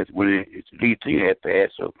lead singers, when its lead singer had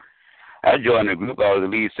passed, so I joined the group. I was the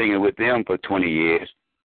lead singer with them for 20 years.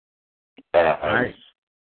 Nice.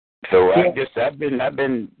 So I've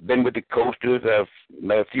been with the Coasters. A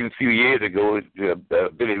few years ago,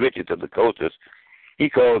 Billy Richards of the Coasters, he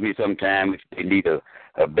calls me sometime if they need a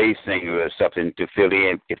bass singer or something to fill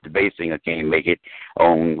in if the bass singer can't make it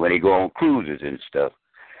when they go on cruises and stuff.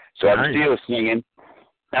 So nice. I'm still singing.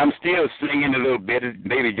 I'm still singing a little bit. It's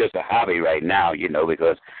maybe just a hobby right now,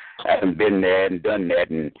 because I haven't been there and done that,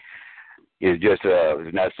 and it's just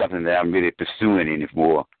it's not something that I'm really pursuing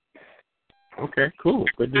anymore. Okay, cool.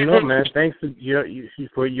 Good to know, man. Thanks for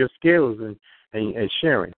your skills and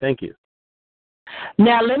sharing. Thank you.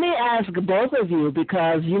 Now, let me ask both of you,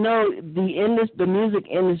 because, the music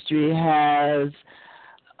industry has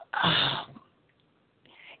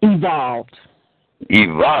evolved.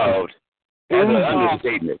 Evolved? That's an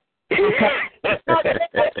understatement. Hey,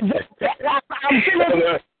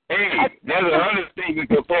 that's an understatement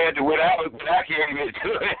compared to when I came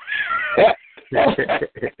into it.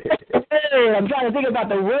 I'm trying to think about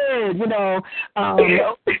the word, what I'm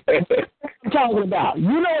talking about. You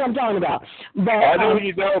know what I'm talking about. But, I know what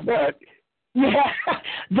you know about. Yeah,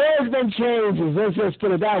 there's been changes. Let's just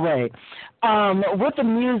put it that way. With the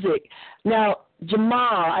music, now,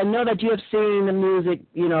 Jamal, I know that you have seen the music,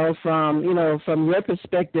 from your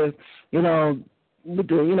perspective, with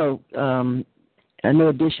the, a new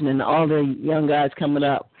edition and all the young guys coming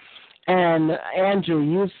up. And Andrew,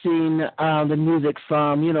 you've seen the music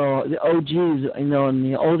from, the OGs, in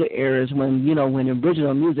the older eras when the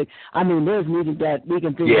original music. I mean, there's music that we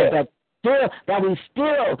can think of that we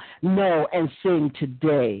still know and sing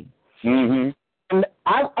today. Mm-hmm. And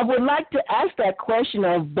I would like to ask that question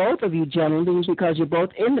of both of you gentlemen, because you're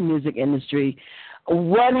both in the music industry.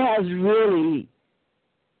 What has really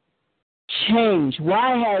changed?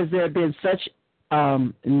 Why has there been such,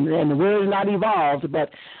 and the word is not evolved,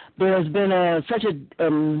 but there's been such a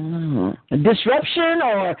disruption,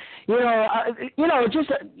 or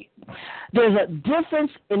just there's a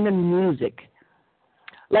difference in the music.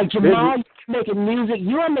 Like Jamal,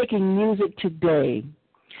 you are making music today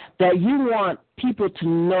that you want people to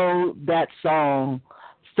know that song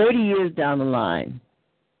 30 years down the line.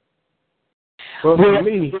 Well,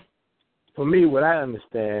 for me, what I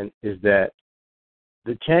understand is that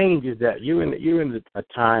the change is that you're in a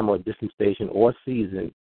time or dispensation or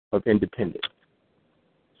season of independence.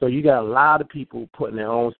 So you got a lot of people putting their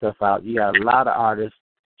own stuff out. You got a lot of artists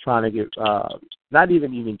trying to get, not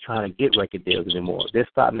even trying to get record deals anymore. They're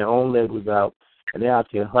starting their own labels out, and they're out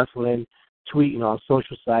there hustling, tweeting on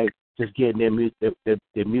social sites, just getting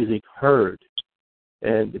their music heard.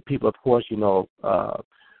 And the people, of course, are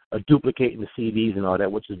duplicating the CDs and all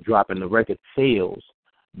that, which is dropping the record sales.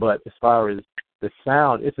 But as far as the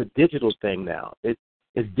sound, it's a digital thing now. It's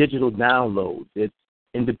digital downloads. It's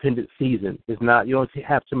independent season. It's not, you don't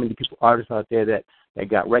have so many artists out there that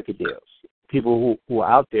got record deals. People who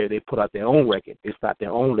are out there, they put out their own record. They start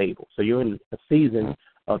their own label. So you're in a season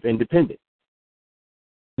of independent.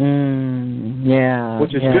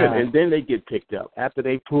 Which is good. And then they get picked up. After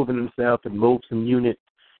they've proven themselves and moved some units,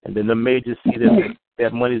 and then the majors see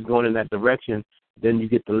that money's going in that direction, then you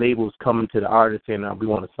get the labels coming to the artist saying, we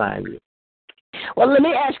want to sign you. Well, let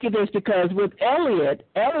me ask you this, because with Elliot,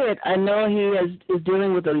 I know he is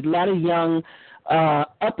dealing with a lot of young,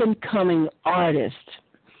 up-and-coming artists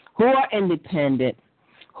who are independent,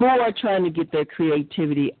 who are trying to get their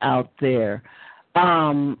creativity out there.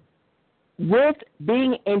 With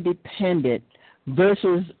being independent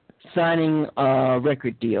versus signing a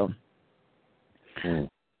record deal,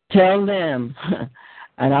 tell them,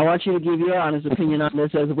 and I want you to give your honest opinion on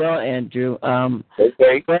this as well, Andrew.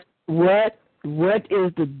 Okay. What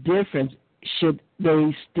is the difference? Should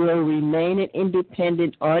they still remain an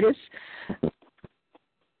independent artist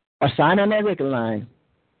or sign on that record line?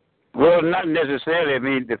 Well, not necessarily. I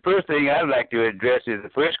mean, the first thing I'd like to address is the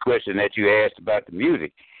first question that you asked about the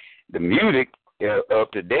music. The music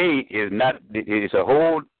of today is not. It's a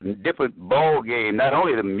whole different ball game. Not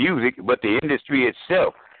only the music, but the industry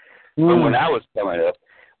itself. From when I was coming up,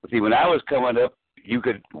 when I was coming up, you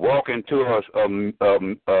could walk into a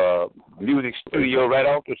music studio right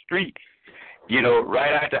off the street.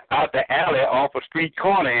 Right out the alley off a street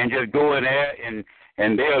corner, and just go in there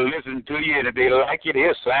and they'll listen to you, and if they like you,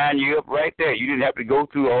 they'll sign you up right there. You didn't have to go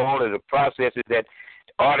through all of the processes that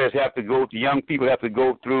artists have to go through, young people have to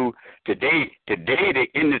go through today. Today, the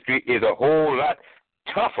industry is a whole lot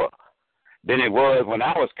tougher than it was when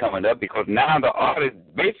I was coming up, because now the artists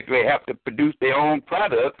basically have to produce their own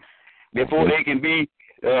product before they can be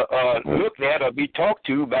looked at or be talked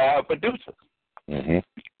to by a producer. Yes,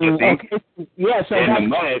 and the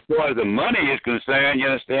money, as far as the money is concerned, you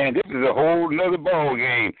understand, this is a whole other ball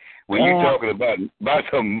game. When you're talking about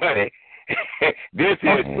some money, this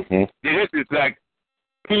is like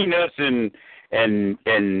peanuts and I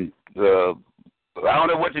don't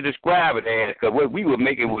know what to describe it as, because what we were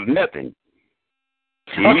making was nothing.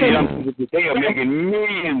 They are making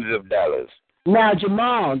millions of dollars. Now,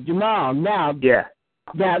 Jamal, now. Yeah.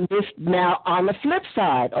 Now on the flip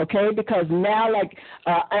side, okay, because now, like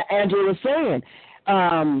Andrew was saying,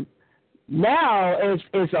 now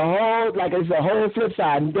it's a whole flip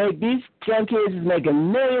side. These young kids is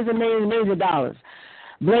making millions and millions and millions of dollars.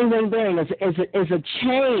 Bling, bling, bling. It's a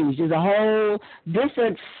change. There's a whole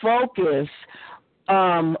different focus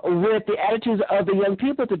with the attitudes of the young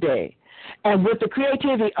people today, and with the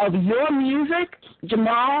creativity of your music,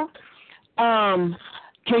 Jamal.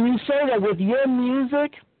 Can you say that with your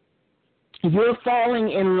music, you're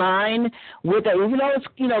falling in line with it, even though it's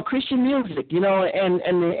Christian music, and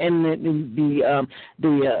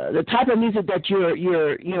the type of music that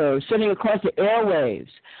you're sending across the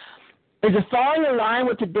airwaves, is it falling in line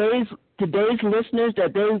with today's listeners,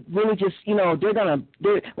 that they really just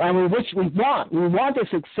which we want the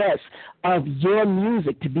success of your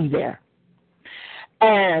music to be there,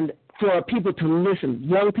 and for people to listen,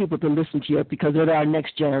 young people to listen to you, because they're our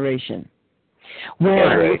next generation.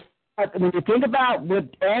 When you think about what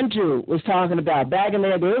Andrew was talking about, back in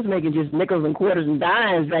there, they was making just nickels and quarters and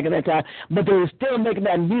dimes back in that time, but they were still making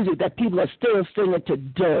that music that people are still singing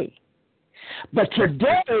today. But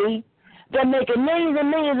today, they're making millions and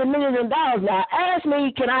millions and millions of dollars. Now, ask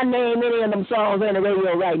me, can I name any of them songs on the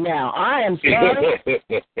radio right now? I am sorry.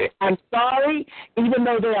 I'm sorry. Even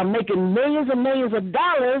though they are making millions and millions of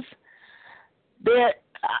dollars,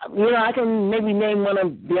 I can maybe name one of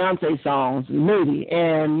Beyonce's songs, maybe,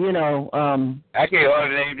 and I can't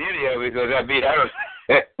hardly name any of it because I don't.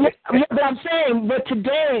 But I'm saying,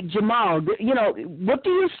 today, Jamal, what do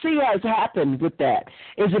you see has happened with that?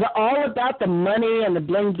 Is it all about the money and the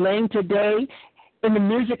bling bling today in the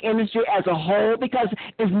music industry as a whole? Because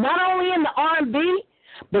it's not only in the R&B,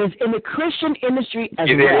 but it's in the Christian industry as well.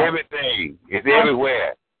 It's in everything. It's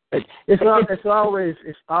everywhere. It's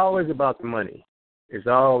always about the money. It's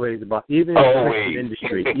always about, even in the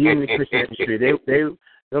Christian industry,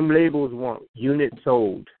 them labels want units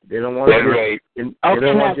sold. They don't want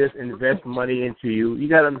to just invest money into you. You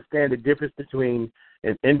got to understand the difference between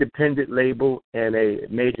an independent label and a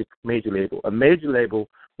major label. A major label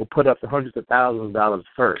will put up the hundreds of thousands of dollars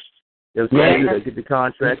first. They'll get the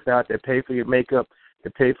contracts out. They pay for your makeup.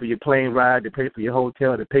 They pay for your plane ride. They pay for your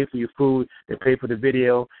hotel. They pay for your food. They pay for the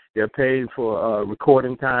video. They're paying for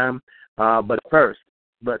recording time. But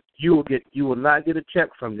you will not get a check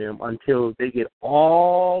from them until they get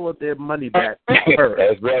all of their money back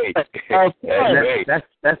first. That's right.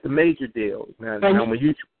 That's the major deal. Now when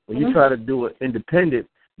you try to do it independent,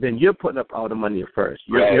 then you're putting up all the money first.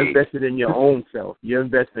 You're invested in your own self. You're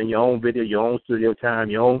invested in your own video, your own studio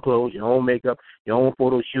time, your own clothes, your own makeup, your own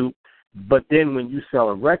photo shoot. But then when you sell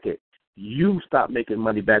a record, you stop making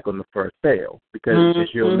money back on the first sale because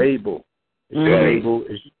it's your label. It's your label,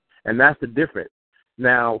 and that's the difference.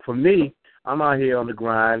 Now, for me, I'm out here on the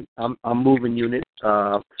grind. I'm moving units,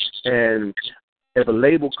 and if a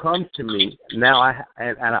label comes to me, now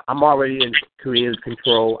I'm already in creative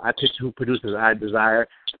control. I pick who producers I desire.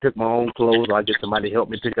 I pick my own clothes, or I get somebody to help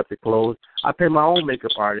me pick up the clothes. I pay my own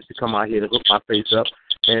makeup artist to come out here to hook my face up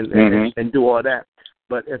and do all that.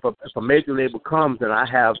 But if a major label comes and I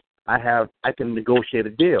can negotiate a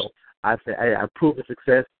deal. I say, hey, I prove the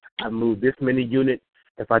success. I moved this many units.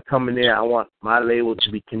 If I come in there, I want my label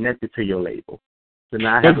to be connected to your label. So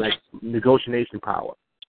now I have negotiation power.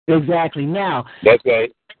 Exactly. Now, that's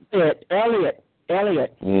right. Elliot,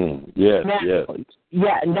 Elliot. Yes, now, yes.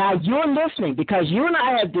 Yeah, now you're listening because you and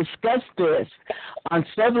I have discussed this on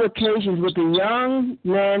several occasions with the young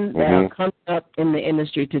men that are coming up in the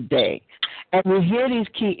industry today. And we hear these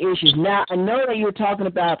key issues. Now, I know that you're talking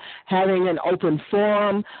about having an open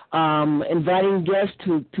forum, inviting guests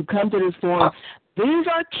to come to this forum. These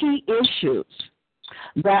are key issues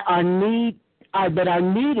that are needed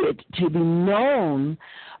to be known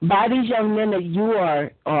by these young men that you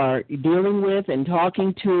are dealing with and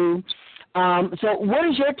talking to. So what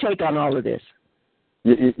is your take on all of this?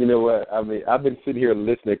 You know what? I mean, I've been sitting here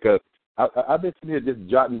listening because I've been sitting here just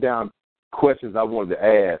jotting down questions I wanted to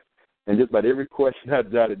ask. And just about every question I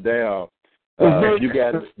jotted down, you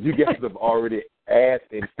guys have already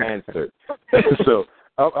asked and answered. So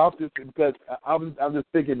I'm just just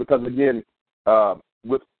thinking because again,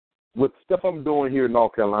 with stuff I'm doing here in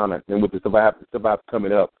North Carolina and with the stuff I have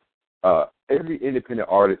coming up, every independent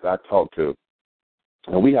artist I talk to,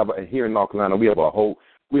 and we have here in North Carolina we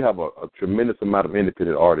have a tremendous amount of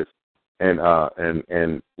independent artists, and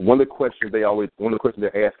one of the questions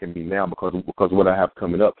they're asking me now because of what I have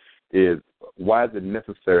coming up is why is it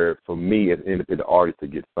necessary for me as an independent artist to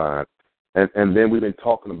get signed? And then we've been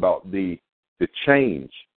talking about the change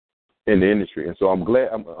in the industry, and so I'm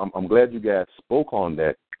glad you guys spoke on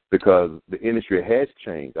that because the industry has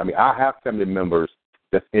changed. I mean, I have family members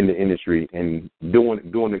that's in the industry and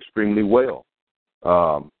doing extremely well,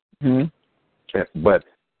 but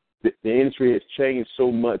the industry has changed so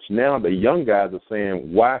much now. The young guys are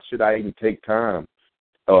saying, why should I even take time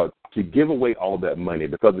to give away all that money?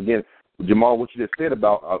 Because again, Jamal, what you just said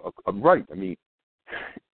about right. I mean,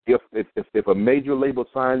 if a major label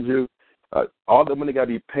signs you, all the money got to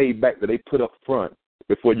be paid back that they put up front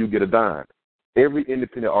before you get a dime. Every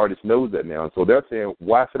independent artist knows that now, and so they're saying,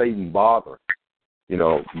 why should I even bother? You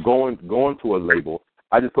know, going to a label.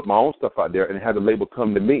 I just put my own stuff out there and have the label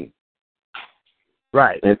come to me.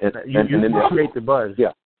 Right. And you then create the buzz.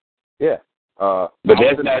 Yeah. Yeah. But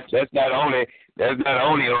that's not only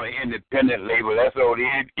on an independent label. That's on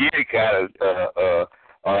any kind of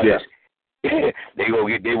artist. Yeah.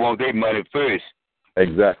 They want their money first.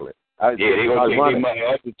 Exactly. They gonna take their money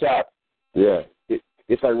off the top. Yeah.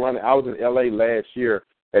 It's ironic. I was in L.A. last year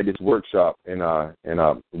at this workshop, and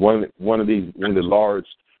one of the large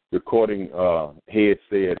recording heads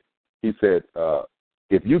said,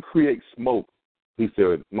 if you create smoke, he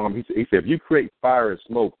said, if you create fire and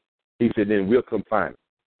smoke, he said, then we'll come find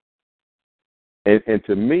it. And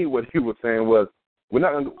to me, what he was saying was, we're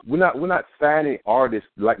not signing artists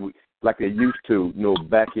like they used to, you know,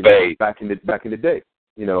 back in the day,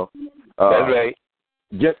 you know. That's right.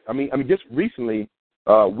 Just recently,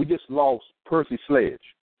 we just lost Percy Sledge.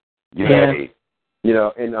 Yeah. You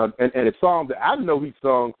know, and a song that I know he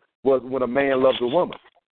sung was "When a Man Loves a Woman."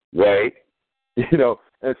 Right. You know,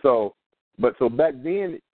 and so back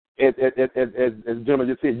then, as the gentleman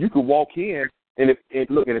just said, you could walk in and if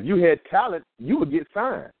you had talent, you would get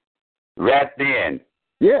signed. Right then.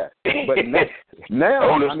 Yeah, but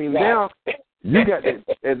now you got,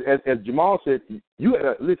 as Jamal said, you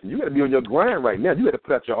got to be on your grind right now. You got to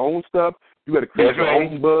put out your own stuff. You got to create your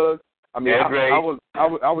own buzz. I mean, I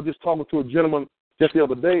was just talking to a gentleman just the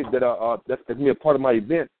other day that's me a part of my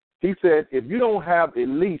event. He said if you don't have at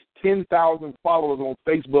least 10,000 followers on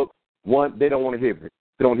Facebook, they don't want to hear it.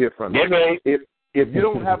 They don't hear from you. Right. If you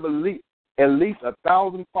don't have at least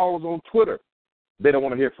 1,000 followers on Twitter, they don't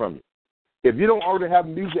want to hear from you. If you don't already have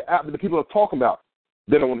music out that the people are talking about,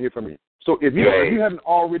 they don't want to hear from you. So if you haven't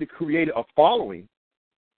already created a following,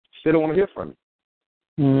 they don't want to hear from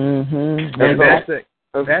you. Mm-hmm. And that's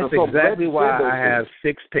exactly why I have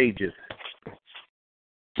 6 pages.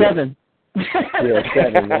 7. Yeah,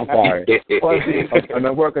 7. I'm sorry. And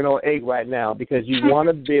I'm working on 8 right now because you want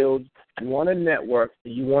to network,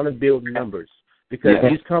 you want to build numbers because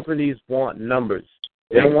these companies want numbers.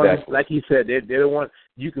 They don't want, like you said, they don't want.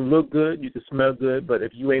 You can look good, you can smell good, but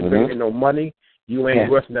if you ain't bringing no money, you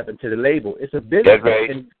ain't worth nothing to the label. It's a business. That's right.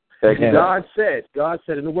 And God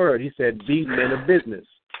said in the Word, He said, "Be men of business."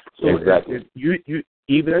 So if you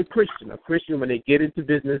even a Christian, when they get into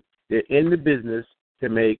business, they're in the business to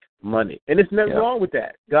make money, and there's nothing wrong with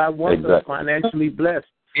that. God wants us financially blessed.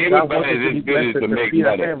 Everybody is in business to make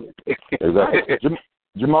money. Exactly.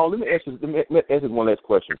 Jamal, let me ask you one last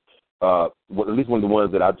question. At least one of the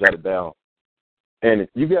ones that I jotted down, and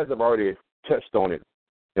you guys have already touched on it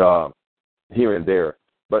here and there.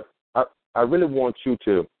 But I really want you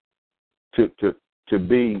to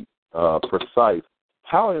be precise.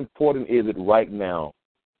 How important is it right now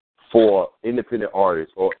for independent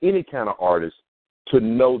artists or any kind of artist to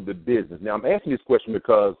know the business? Now, I'm asking this question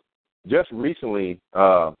because just recently,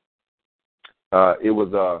 It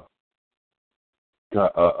was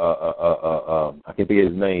I can't think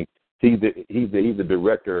of his name. He's the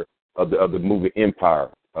director of the movie Empire.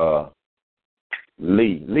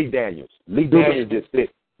 Lee Daniels. Lee Daniels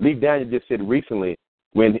just said recently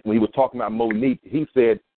when he was talking about Monique, he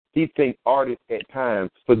said he thinks artists at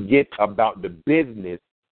times forget about the business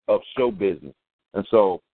of show business. And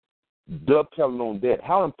so, dovetailing on that,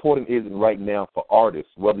 how important is it right now for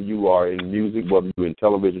artists, whether you are in music, whether you're in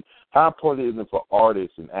television, how important is it for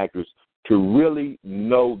artists and actors to really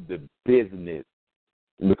know the business?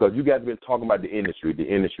 Because you guys have been talking about the industry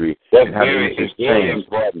and how the industry's changed.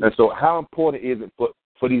 And so how important is it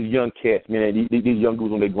for these young cats, man, these young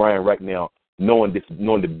dudes on their grind right now, knowing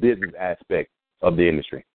the business aspect of the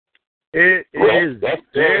industry? It is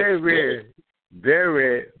very,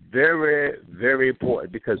 very, very, very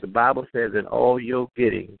important because the Bible says in all you're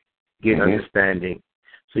getting, get understanding.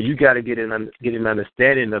 So you got to get an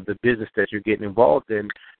understanding of the business that you're getting involved in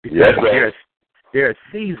because there are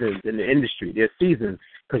seasons in the industry. There are seasons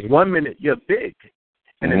because 1 minute you're big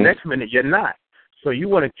and the next minute you're not. So you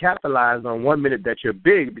want to capitalize on 1 minute that you're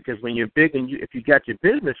big because when you're big and if you got your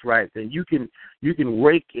business right, then you can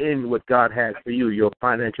rake in what God has for you, your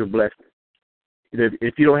financial blessing.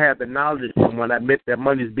 If you don't have the knowledge of someone that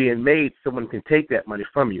money is being made, someone can take that money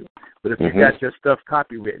from you. But if you got your stuff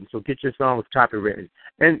copywritten, so get your songs copywritten.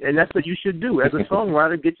 And that's what you should do. As a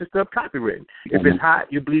songwriter, get your stuff copywritten. If it's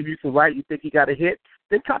hot, you believe you can write, you think you got a hit,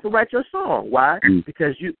 then copyright your song. Why?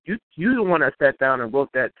 Because you the one that sat down and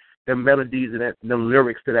wrote the melodies and the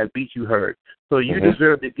lyrics to that beat you heard. So you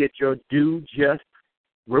deserve to get your due just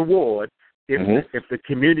reward. If the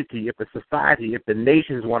community, if the society, if the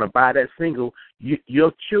nations want to buy that single,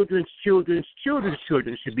 your children's children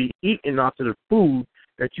should be eating off of the food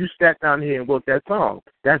that you sat down here and wrote that song.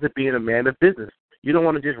 That's being a man of business. You don't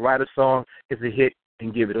want to just write a song, it's a hit,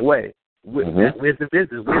 and give it away. Where's the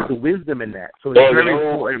business? Where's the wisdom in that? So it's very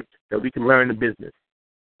important that we can learn the business.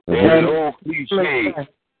 There's an old cliche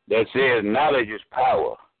that says knowledge is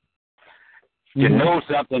power. To know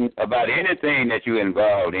something about anything that you're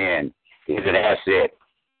involved in is an asset.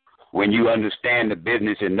 When you understand the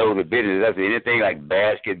business and know the business, that's anything like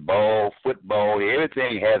basketball, football,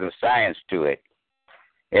 everything has a science to it.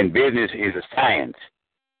 And business is a science.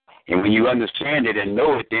 And when you understand it and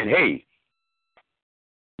know it, then, hey,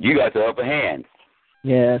 you got the upper hand.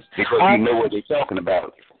 Yes. Because you know what they're talking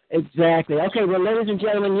about. Exactly. Okay, well, ladies and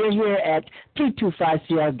gentlemen, you're here at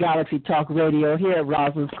T25CR Galaxy Talk Radio here at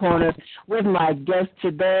Rosalind's Corner with my guest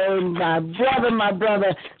today, my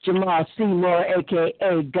brother, Jamal Seymour,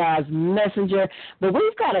 a.k.a. God's Messenger. But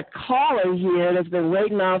we've got a caller here that's been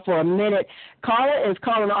waiting on for a minute. Caller is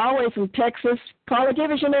calling all the way from Texas. Caller,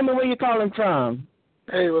 give us your name and where you're calling from.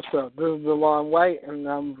 Hey, what's up? This is DeLon White, and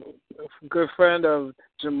I'm a good friend of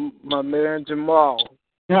my man Jamal.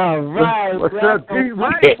 All right. What's up, D?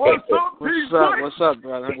 Right? What's up,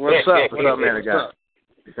 brother? What's up, man?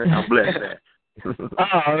 I'm blessed, man.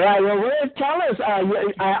 All right. Well, tell us.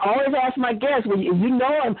 I always ask my guests, you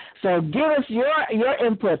know him, so give us your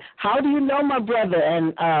input. How do you know my brother,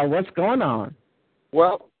 and what's going on?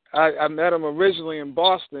 Well, I met him originally in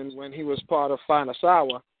Boston when he was part of Finest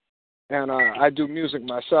Hour, and I do music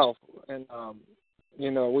myself, and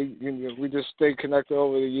we just stayed connected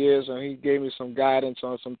over the years, and he gave me some guidance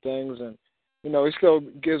on some things, and he still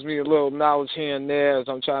gives me a little knowledge here and there as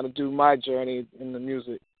I'm trying to do my journey in the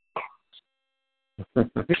music.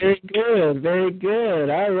 Very good, very good.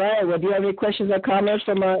 All right. Well, do you have any questions or comments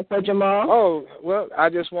for Jamal? Oh, well, I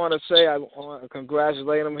just want to say I want to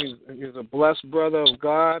congratulate him. He's a blessed brother of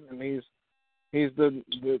God, and he's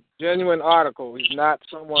the genuine article. He's not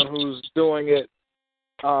someone who's doing it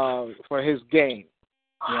for his gain.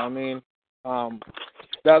 You know what I mean?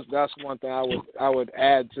 That's one thing I would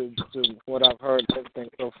add to what I've heard everything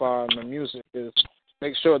so far in the music is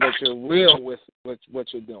make sure that you're real with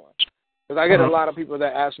what you're doing. Because I get a lot of people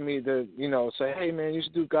that ask me to, say, hey man, you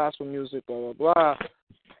should do gospel music, blah blah blah.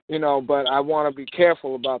 But I want to be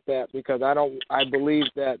careful about that because I believe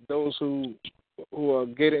that those who are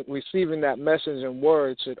receiving that message and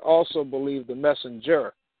word should also believe the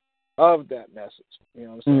messenger of that message. You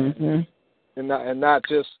know what I'm saying? And not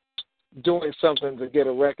just doing something to get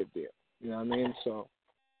a record deal. You know what I mean? So,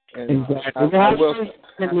 and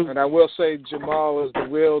I will say Jamal is the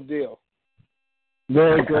real deal.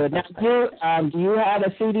 Very good. Now, do you have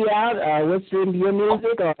a CD out with your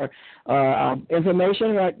music or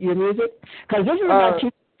information about your music? Because this is about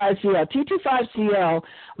T25CL,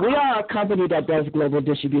 we are a company that does global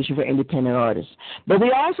distribution for independent artists. But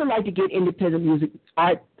we also like to get independent music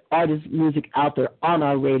artist music out there on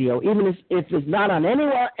our radio. Even if it's not on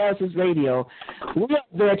anyone else's radio, we are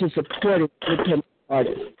there to support independent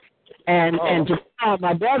artists. And to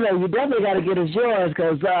my brother, you definitely got to get us yours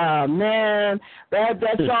because, man,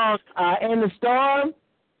 that song, In the Storm.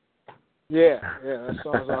 Yeah, that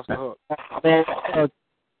song's off the hook. Man,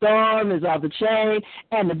 storm is off the chain,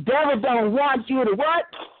 and the devil don't want you to what?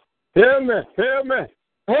 Hear me.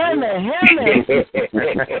 Have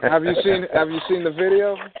you seen the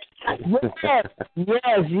video? Yes.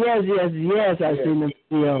 I've seen the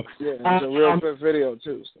video. Yeah, it's a real good video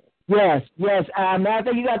too. So. Yes. I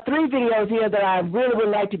think you got 3 videos here that I really would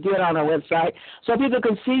like to get on our website so people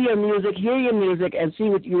can see your music, hear your music, and see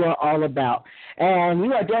what you are all about. And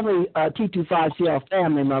you are definitely a T25CL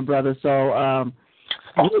family, my brother, so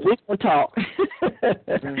we can talk.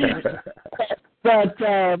 But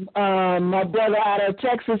my brother out of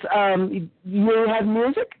Texas, you have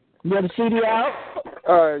music? You have a CD out?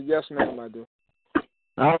 Yes, ma'am, I do.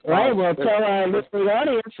 All right. Well, tell our listening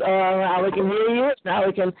audience how we can hear you and how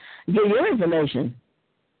we can get your information.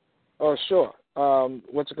 Oh, sure.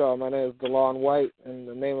 What's it called? My name is DeLon White, and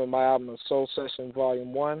the name of my album is Soul Session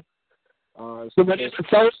Volume 1. Soul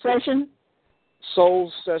Session?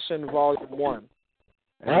 Soul Session Volume 1.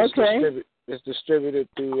 And it's distributed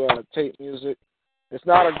through Tape Music. It's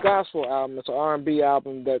not a gospel album. It's an R&B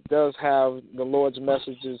album that does have the Lord's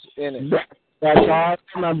messages in it. That's all right,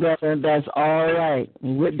 my brother. That's all right.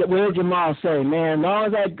 What did Jamal say? Man, as long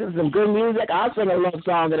as I get some good music, I'll sing a love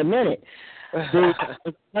song in a minute. There's going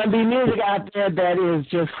to be music out there that is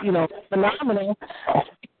just, phenomenal.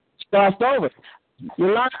 Crossed over.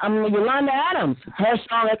 Yolanda Adams, her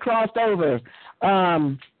song that crossed over.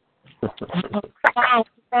 Sorry,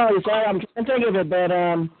 I'm trying to think of it, but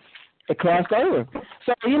it crossed over.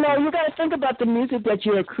 So, you got to think about the music that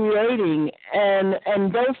you're creating and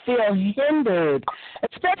don't feel hindered,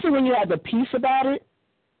 especially when you have the peace about it.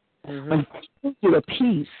 When you do a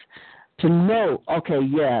peace to know, okay,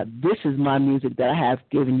 yeah, this is my music that I have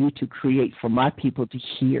given you to create for my people to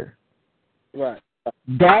hear. Right.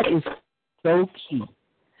 That is so key.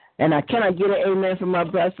 And can I get an amen from my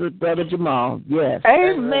brother Jamal? Yes.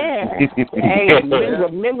 Amen.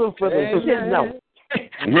 Mingle for the no.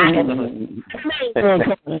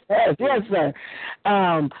 Yes, sir.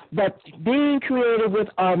 But being creative with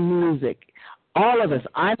our music, all of us.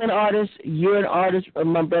 I'm an artist. You're an artist.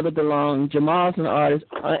 My brother DeLong. Jamal's an artist.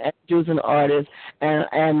 Andrew's an artist.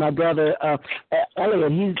 And my brother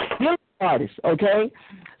Elliot, he's an artist. Okay.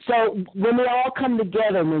 So when we all come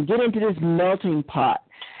together and we get into this melting pot,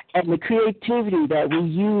 and the creativity that we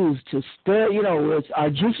use to stir, our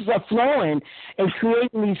juices are flowing and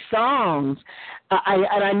creating these songs.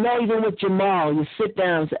 I know even with Jamal, you sit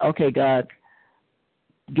down and say, okay, God,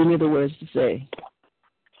 give me the words to say.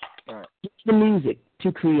 Right. Give the music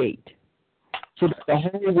to create so that the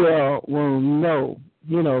whole world will know,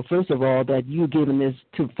 first of all, that you've given this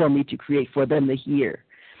for me to create, for them to hear.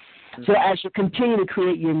 Mm-hmm. So as you continue to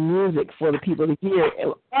create your music for the people to hear,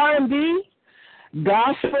 R&B,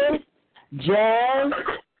 gospel, jazz,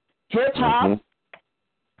 hip-hop,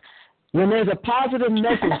 when there's a positive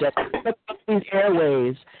message that comes up these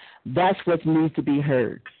airwaves, that's what needs to be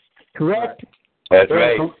heard. Correct? That's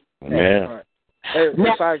right. Yeah. Right. Hey,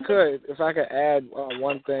 if I could add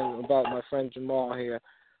one thing about my friend Jamal here,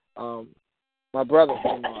 my brother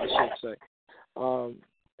Jamal, I should say,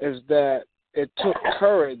 is that it took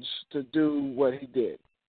courage to do what he did.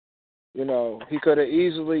 He could have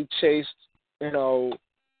easily chased,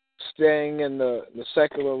 staying in the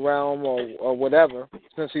secular realm or whatever,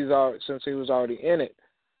 since he was already in it.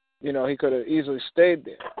 He could have easily stayed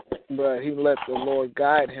there, but he let the Lord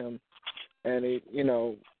guide him, and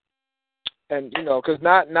because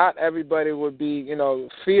not everybody would be,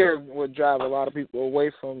 fear would drive a lot of people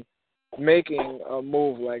away from making a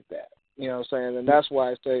move like that. You know what I'm saying? And that's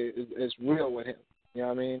why I say it's real with him. You know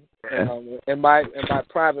what I mean? Yeah. In my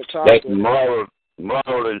private talk, that's moral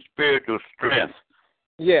and spiritual strength.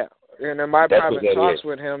 Yeah, and in my private talks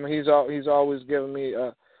with him, he's always given me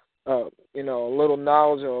a little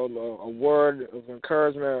knowledge or a word of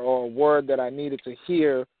encouragement or a word that I needed to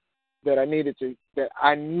hear, that I needed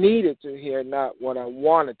to hear, not what I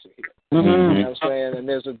wanted to hear. Mm-hmm. You know what I'm saying? And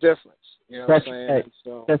there's a difference. You know what I'm saying? Right.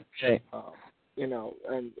 So that's right.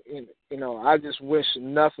 I just wish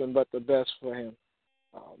nothing but the best for him.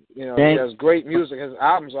 He has great music. His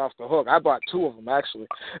album's off the hook. I bought 2 of them actually.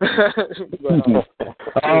 For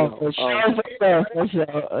sure.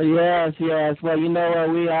 Yes. Well,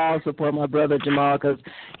 we all support my brother Jamal because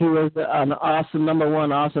he was an awesome, number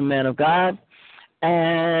one, awesome man of God,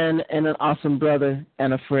 and an awesome brother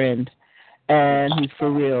and a friend. and he's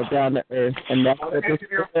for real, down to earth, and that's what this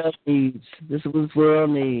world needs. This is what this world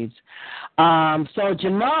needs. So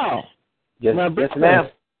Jamal, yes, ma'am.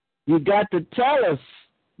 You got to tell us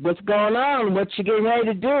what's going on, what you're getting ready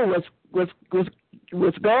to do, what's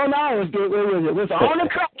going on, what's on the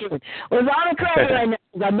cooking, what's on the cooking right now.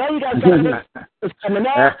 I know you got something that's coming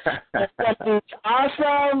up. It's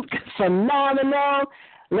awesome, phenomenal.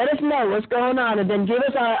 Let us know what's going on, and then give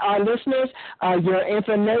us, our listeners, your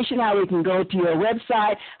information, how we can go to your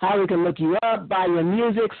website, how we can look you up, buy your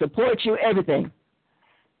music, support you, everything.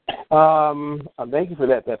 Thank you for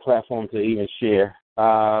that platform to even share.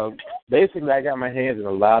 Basically, I got my hands in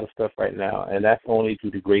a lot of stuff right now, and that's only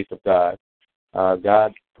through the grace of God.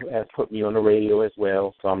 God has put me on the radio as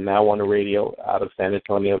well, so I'm now on the radio out of San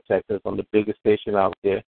Antonio, Texas. I'm the biggest station out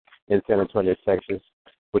there in San Antonio, Texas,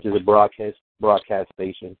 which is a broadcast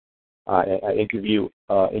station. I interview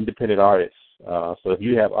independent artists. So if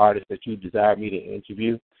you have artists that you desire me to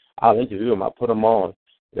interview, I'll interview them. I'll put them on.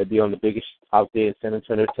 They'll be on the biggest out there in San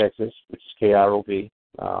Antonio, Texas, which is KROV.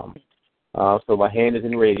 So my hand is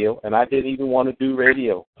in radio, and I didn't even want to do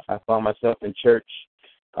radio. I found myself in church,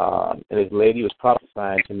 and this lady was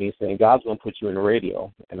prophesying to me, saying, God's going to put you in the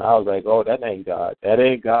radio. And I was like, oh, that ain't God. That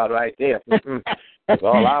ain't God right there. Because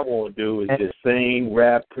all I want to do is just sing,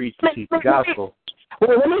 rap, preach, and teach the gospel.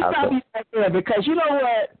 Well, let me stop you right there, because you know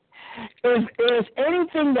what? If there's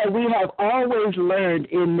anything that we have always learned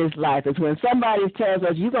in this life, is when somebody tells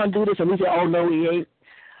us, you're going to do this, and we say, oh, no, we ain't.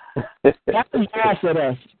 That's the gas at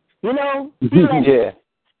us. You know? Yeah.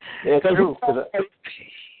 It's true.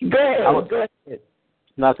 Go ahead.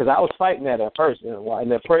 No, because I was fighting that at first. In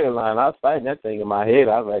that prayer line, I was fighting that thing in my head.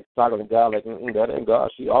 I was like talking to God, like, that ain't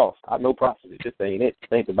God. She off. I know prophecy. This ain't it.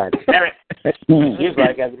 Think about it. She's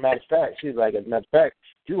like, as a matter of fact,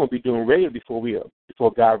 you're going to be doing radio before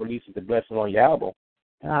God releases the blessing on your album.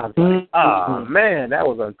 And I was like, oh, man, that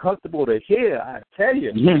was uncomfortable to hear, I tell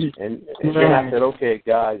you. And then I said, okay,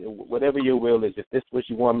 God, whatever your will is, if this is what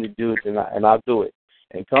you want me to do, then I'll do it.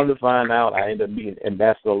 And come to find out, I ended up meeting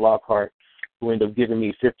Ambassador Lockhart, who ended up giving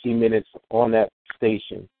me 15 minutes on that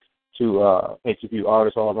station to interview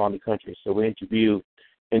artists all around the country. So we interviewed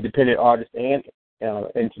independent artists and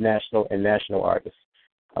international and national artists.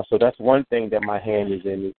 So that's one thing that my hand is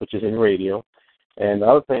in, which is in radio. And the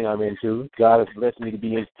other thing I'm into, God has blessed me to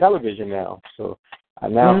be in television now. So I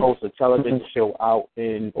now host a television show out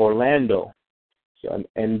in Orlando. So,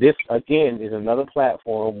 and this, again, is another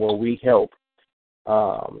platform where we help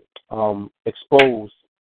expose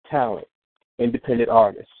talent, independent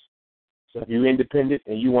artists. So if you're independent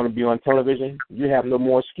and you want to be on television, you have no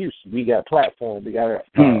more excuse. We got a platform. We got a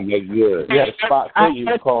spot for you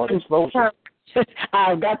called exposure.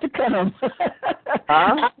 I've got to come.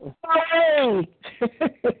 Huh?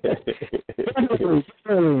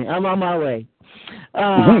 I'm on my way.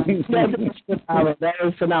 That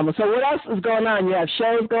is phenomenal. So what else is going on? You have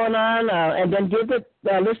shows going on, and then give the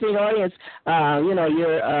listening audience,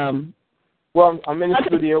 your. Well, I'm in the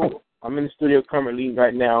studio. I'm in the studio currently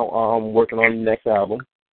right now, working on the next album.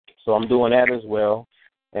 So I'm doing that as well.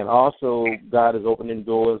 And also, God is opening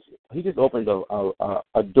doors. He just opened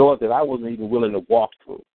a door that I wasn't even willing to walk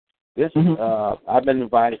through. I've been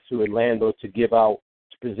invited to Orlando to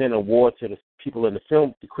present an award to the people in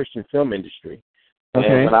the Christian film industry. Okay.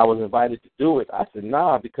 And when I was invited to do it, I said,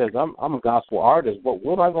 nah, because I'm a gospel artist.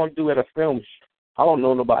 What am I going to do at a film? I don't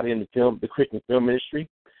know nobody in the Christian film industry.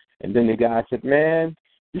 And then the guy said, man,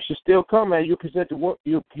 you should still come, man. You present an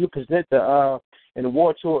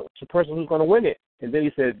award to a person who's going to win it. And then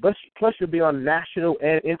he said, plus you'll be on national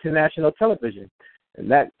and international television.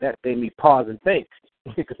 And that made me pause and think.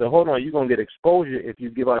 Because hold on, you're going to get exposure if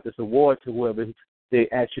you give out this award to whoever they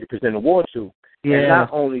ask you to present an award to. Yeah. And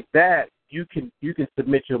not only that, you can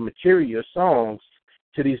submit your material, your songs,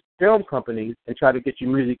 to these film companies and try to get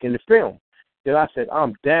your music in the film. Then I said,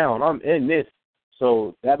 I'm down. I'm in this.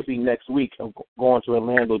 So that'll be next week. I'm going to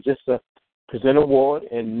Orlando just to present an award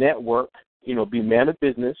and network, be man of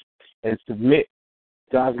business, and submit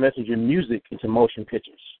God's Messenger music into motion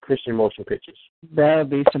pictures, Christian motion pictures. That would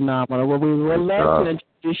be phenomenal. Well, we would love to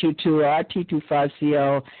introduce you to our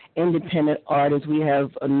T25CL independent artists. We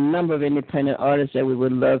have a number of independent artists that we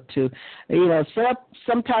would love to, set up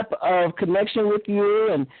some type of connection with you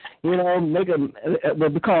and, make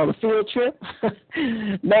what we call a field trip.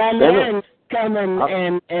 Man, come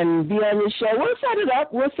and be on your show. We'll set it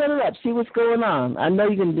up. See what's going on. I know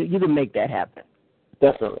you can make that happen.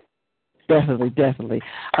 Definitely.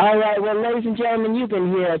 All right. Well, ladies and gentlemen, you've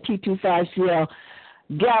been here at T25CL.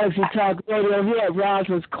 Galaxy Talk Radio here at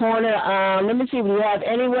Rosalind's Corner. Let me see if we have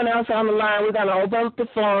anyone else on the line. We're going to open up the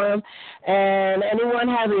forum. And anyone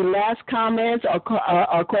have any last comments or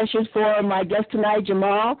questions for my guest tonight,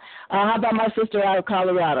 Jamal? How about my sister out of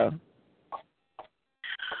Colorado?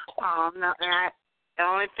 No, the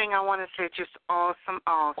only thing I want to say is just awesome.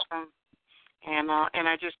 And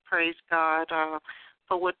I just praise God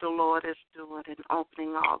for what the Lord is doing and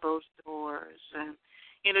opening all those doors. And,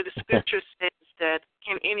 the scripture says that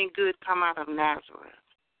can any good come out of Nazareth?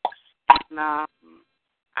 And I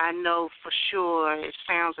know for sure it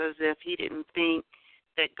sounds as if he didn't think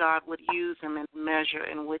that God would use him in the measure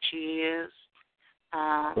in which he is.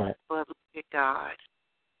 Right. But look at God.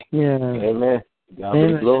 Yeah. Amen. God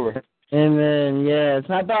be the glory. Amen. Yes.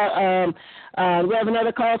 How about we have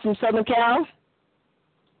another call from Southern Cal?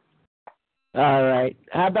 All right.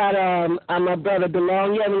 How about my brother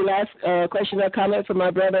DeLong? You have any last question or comment for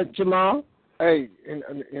my brother Jamal? Hey,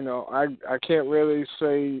 I can't really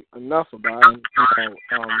say enough about him.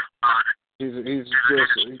 He's just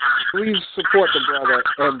please support the brother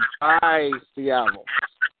and buy the album.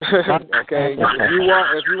 Okay, if you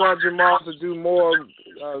want Jamal to do more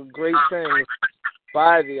great things,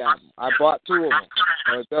 buy the album. I bought 2 of them.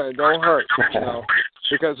 It don't hurt,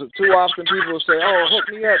 because too often people say, "Oh, hook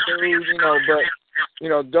me up, dude," but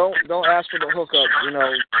don't ask for the hookup.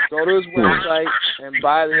 Go to his website and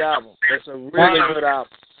buy the album. It's a really good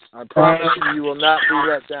album. I promise you will not be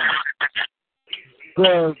let down.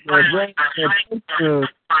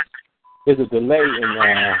 There's a delay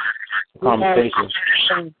in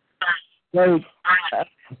conversation. Who is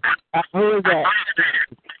that?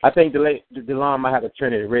 I think DeLon might have to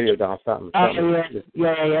turn his radio down something.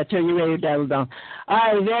 Yeah. Turn your radio down. All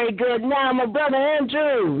right, very good. Now, my brother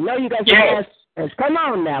Andrew, know you got some last comments. Come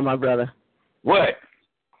on now, my brother. What?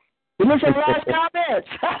 You need some last comments.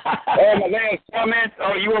 My last comments?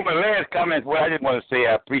 Oh, you want my last comments? Well, I just want to say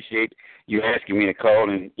I appreciate you asking me to call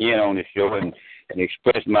in on the show and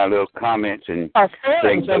express my little comments and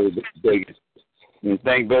thank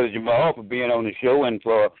Brother Jamal for being on the show and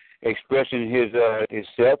for expressing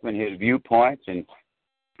himself and his viewpoints and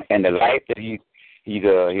the life that he's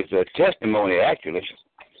a testimony actually,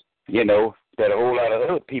 that a whole lot of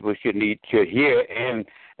other people should hear and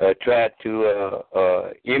try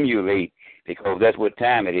to emulate, because that's what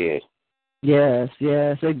time it is. Yes,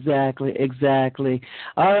 exactly.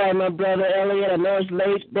 All right, my brother Elliot, I know it's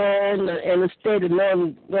late there in the state of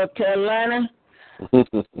North Carolina.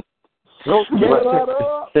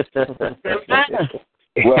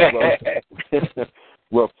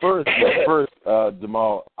 Well, first,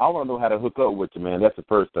 Jamal, I want to know how to hook up with you, man. That's the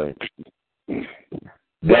first thing.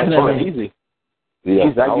 That's easy. Yeah,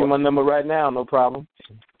 I give you my number right now, no problem.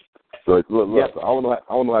 So look, I want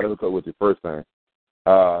to know how to hook up with you first thing,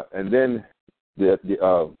 and then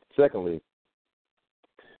secondly,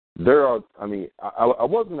 there are. I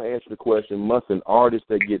was going to answer the question: must an artist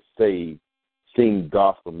that gets saved sing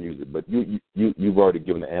gospel music? But you've already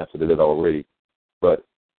given the answer to that already. But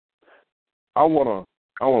I want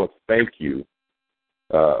to thank you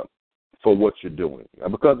for what you're doing,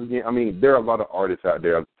 because again, there are a lot of artists out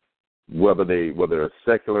there, whether they're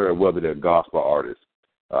secular or whether they're gospel artists,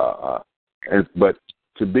 but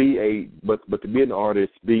to be an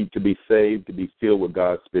artist, to be saved, to be filled with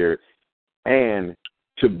God's Spirit, and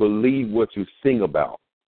to believe what you sing about,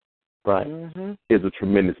 right, is a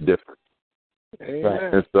tremendous difference.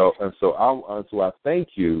 Right. And so I thank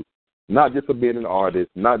you, not just for being an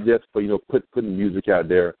artist, not just for putting music out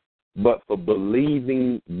there, but for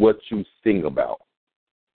believing what you sing about.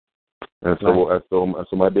 And so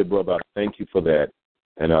my dear brother, I thank you for that.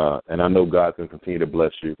 And I know God's going to continue to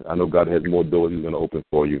bless you. I know God has more doors He's going to open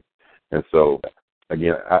for you. And so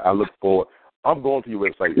again, I look forward. I'm going to your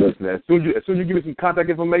website. Listen, as soon as you give me some contact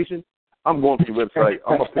information, I'm going to your website.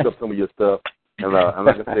 I'm going to pick up some of your stuff. And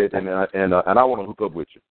like I said, and I want to hook up with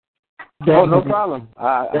you. Oh, no problem.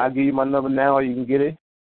 I'll give you my number now, or you can get it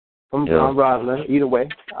from Rosalind. Either way.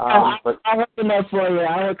 I'll hook them up for you.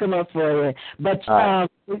 But but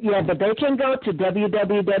they can go to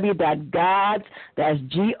www.godz, that's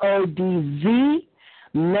Godz,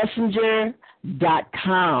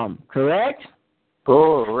 messenger.com, correct?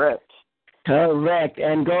 Correct.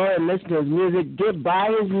 And go and listen to his music. Buy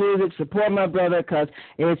his music. Support my brother, because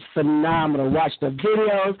it's phenomenal. Watch the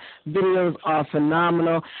videos. Videos are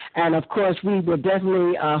phenomenal. And, of course, we will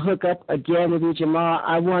definitely hook up again with you, Jamal.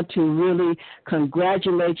 I want to really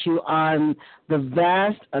congratulate you on the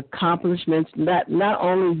vast accomplishments that not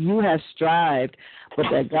only you have strived, but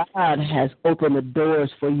that God has opened the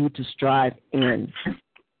doors for you to strive in.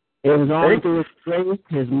 It is only through His grace,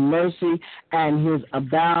 His mercy, and His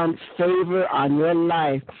abound favor on your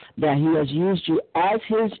life that He has used you as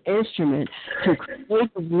His instrument to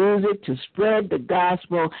create the music, to spread the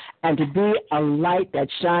gospel, and to be a light that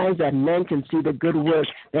shines that men can see the good work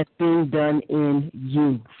that's being done in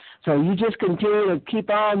you. So you just continue to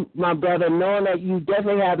keep on, my brother, knowing that you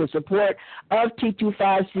definitely have the support of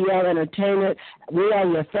T25CL Entertainment. We are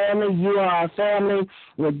your family. You are our family.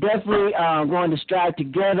 We're definitely going to strive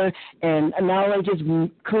together and not only just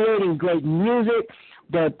creating great music,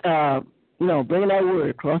 but, bringing that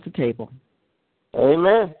word across the table.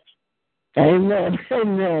 Amen. Amen.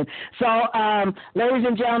 Amen. So, ladies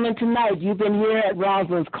and gentlemen, tonight you've been here at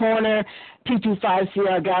Rosalind's Corner,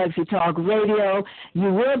 T25CL Galaxy Talk Radio.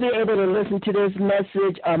 You will be able to listen to this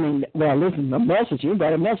message. Listen to the message. You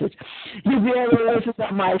better message. You'll be able to listen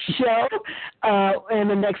to my show in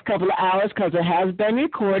the next couple of hours because it has been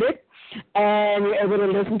recorded. And you're able to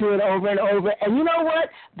listen to it over and over. And you know what?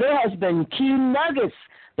 There has been key nuggets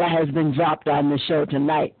that has been dropped on the show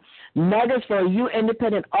tonight. Nuggets for you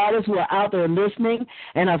independent artists who are out there listening.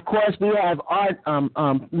 And, of course, we have our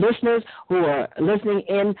listeners who are listening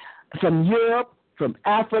in from Europe, from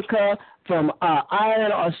Africa, from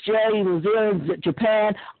Ireland, Australia, New Zealand,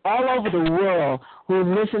 Japan, all over the world who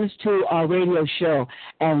listens to our radio show.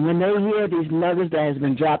 And when they hear these nuggets that has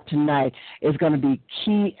been dropped tonight, it's going to be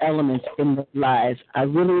key elements in their lives. I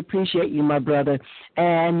really appreciate you, my brother.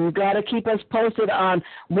 And you got to keep us posted on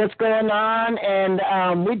what's going on.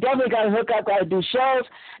 And we definitely got to hook up, got to do shows,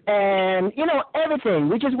 and, everything.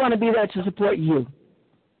 We just want to be there to support you.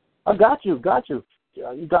 I got you. You got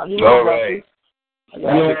me. All right.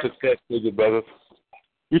 Yeah. Success to you, brother.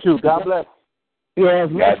 You too. God bless. Yes,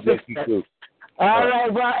 God bless you too. All right.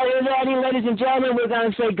 Well, ladies and gentlemen, we're going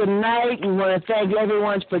to say good night. We want to thank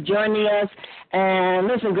everyone for joining us. And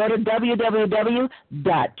listen, go to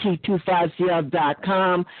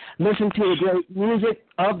www.t25cl.com. Listen to the great music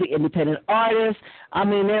of the independent artists.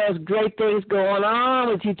 There's great things going on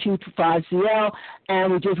with T25CL,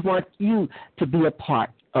 and we just want you to be a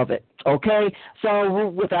part of it. Okay? So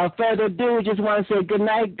without further ado, we just want to say good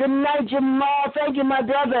night. Good night, Jamal. Thank you, my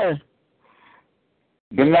brother.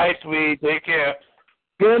 Good night, sweet. Take care.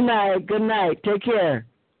 Good night. Take care.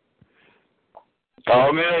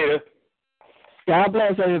 Call me later. God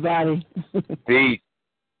bless everybody. Peace.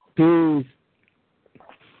 Peace.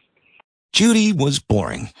 Judy was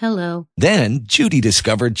boring. Hello. Then Judy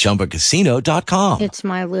discovered ChumbaCasino.com. It's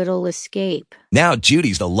my little escape. Now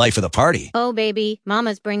Judy's the life of the party. Oh, baby,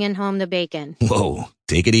 mama's bringing home the bacon. Whoa,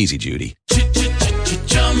 take it easy, Judy.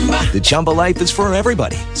 The Chumba life is for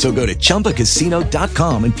everybody. So go to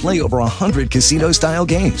ChumbaCasino.com and play over 100 casino-style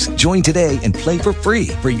games. Join today and play for free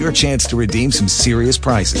for your chance to redeem some serious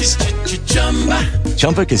prizes.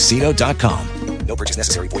 ChumbaCasino.com. No purchase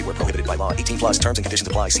necessary. Void where prohibited by law. 18+ terms and conditions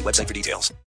apply. See website for details.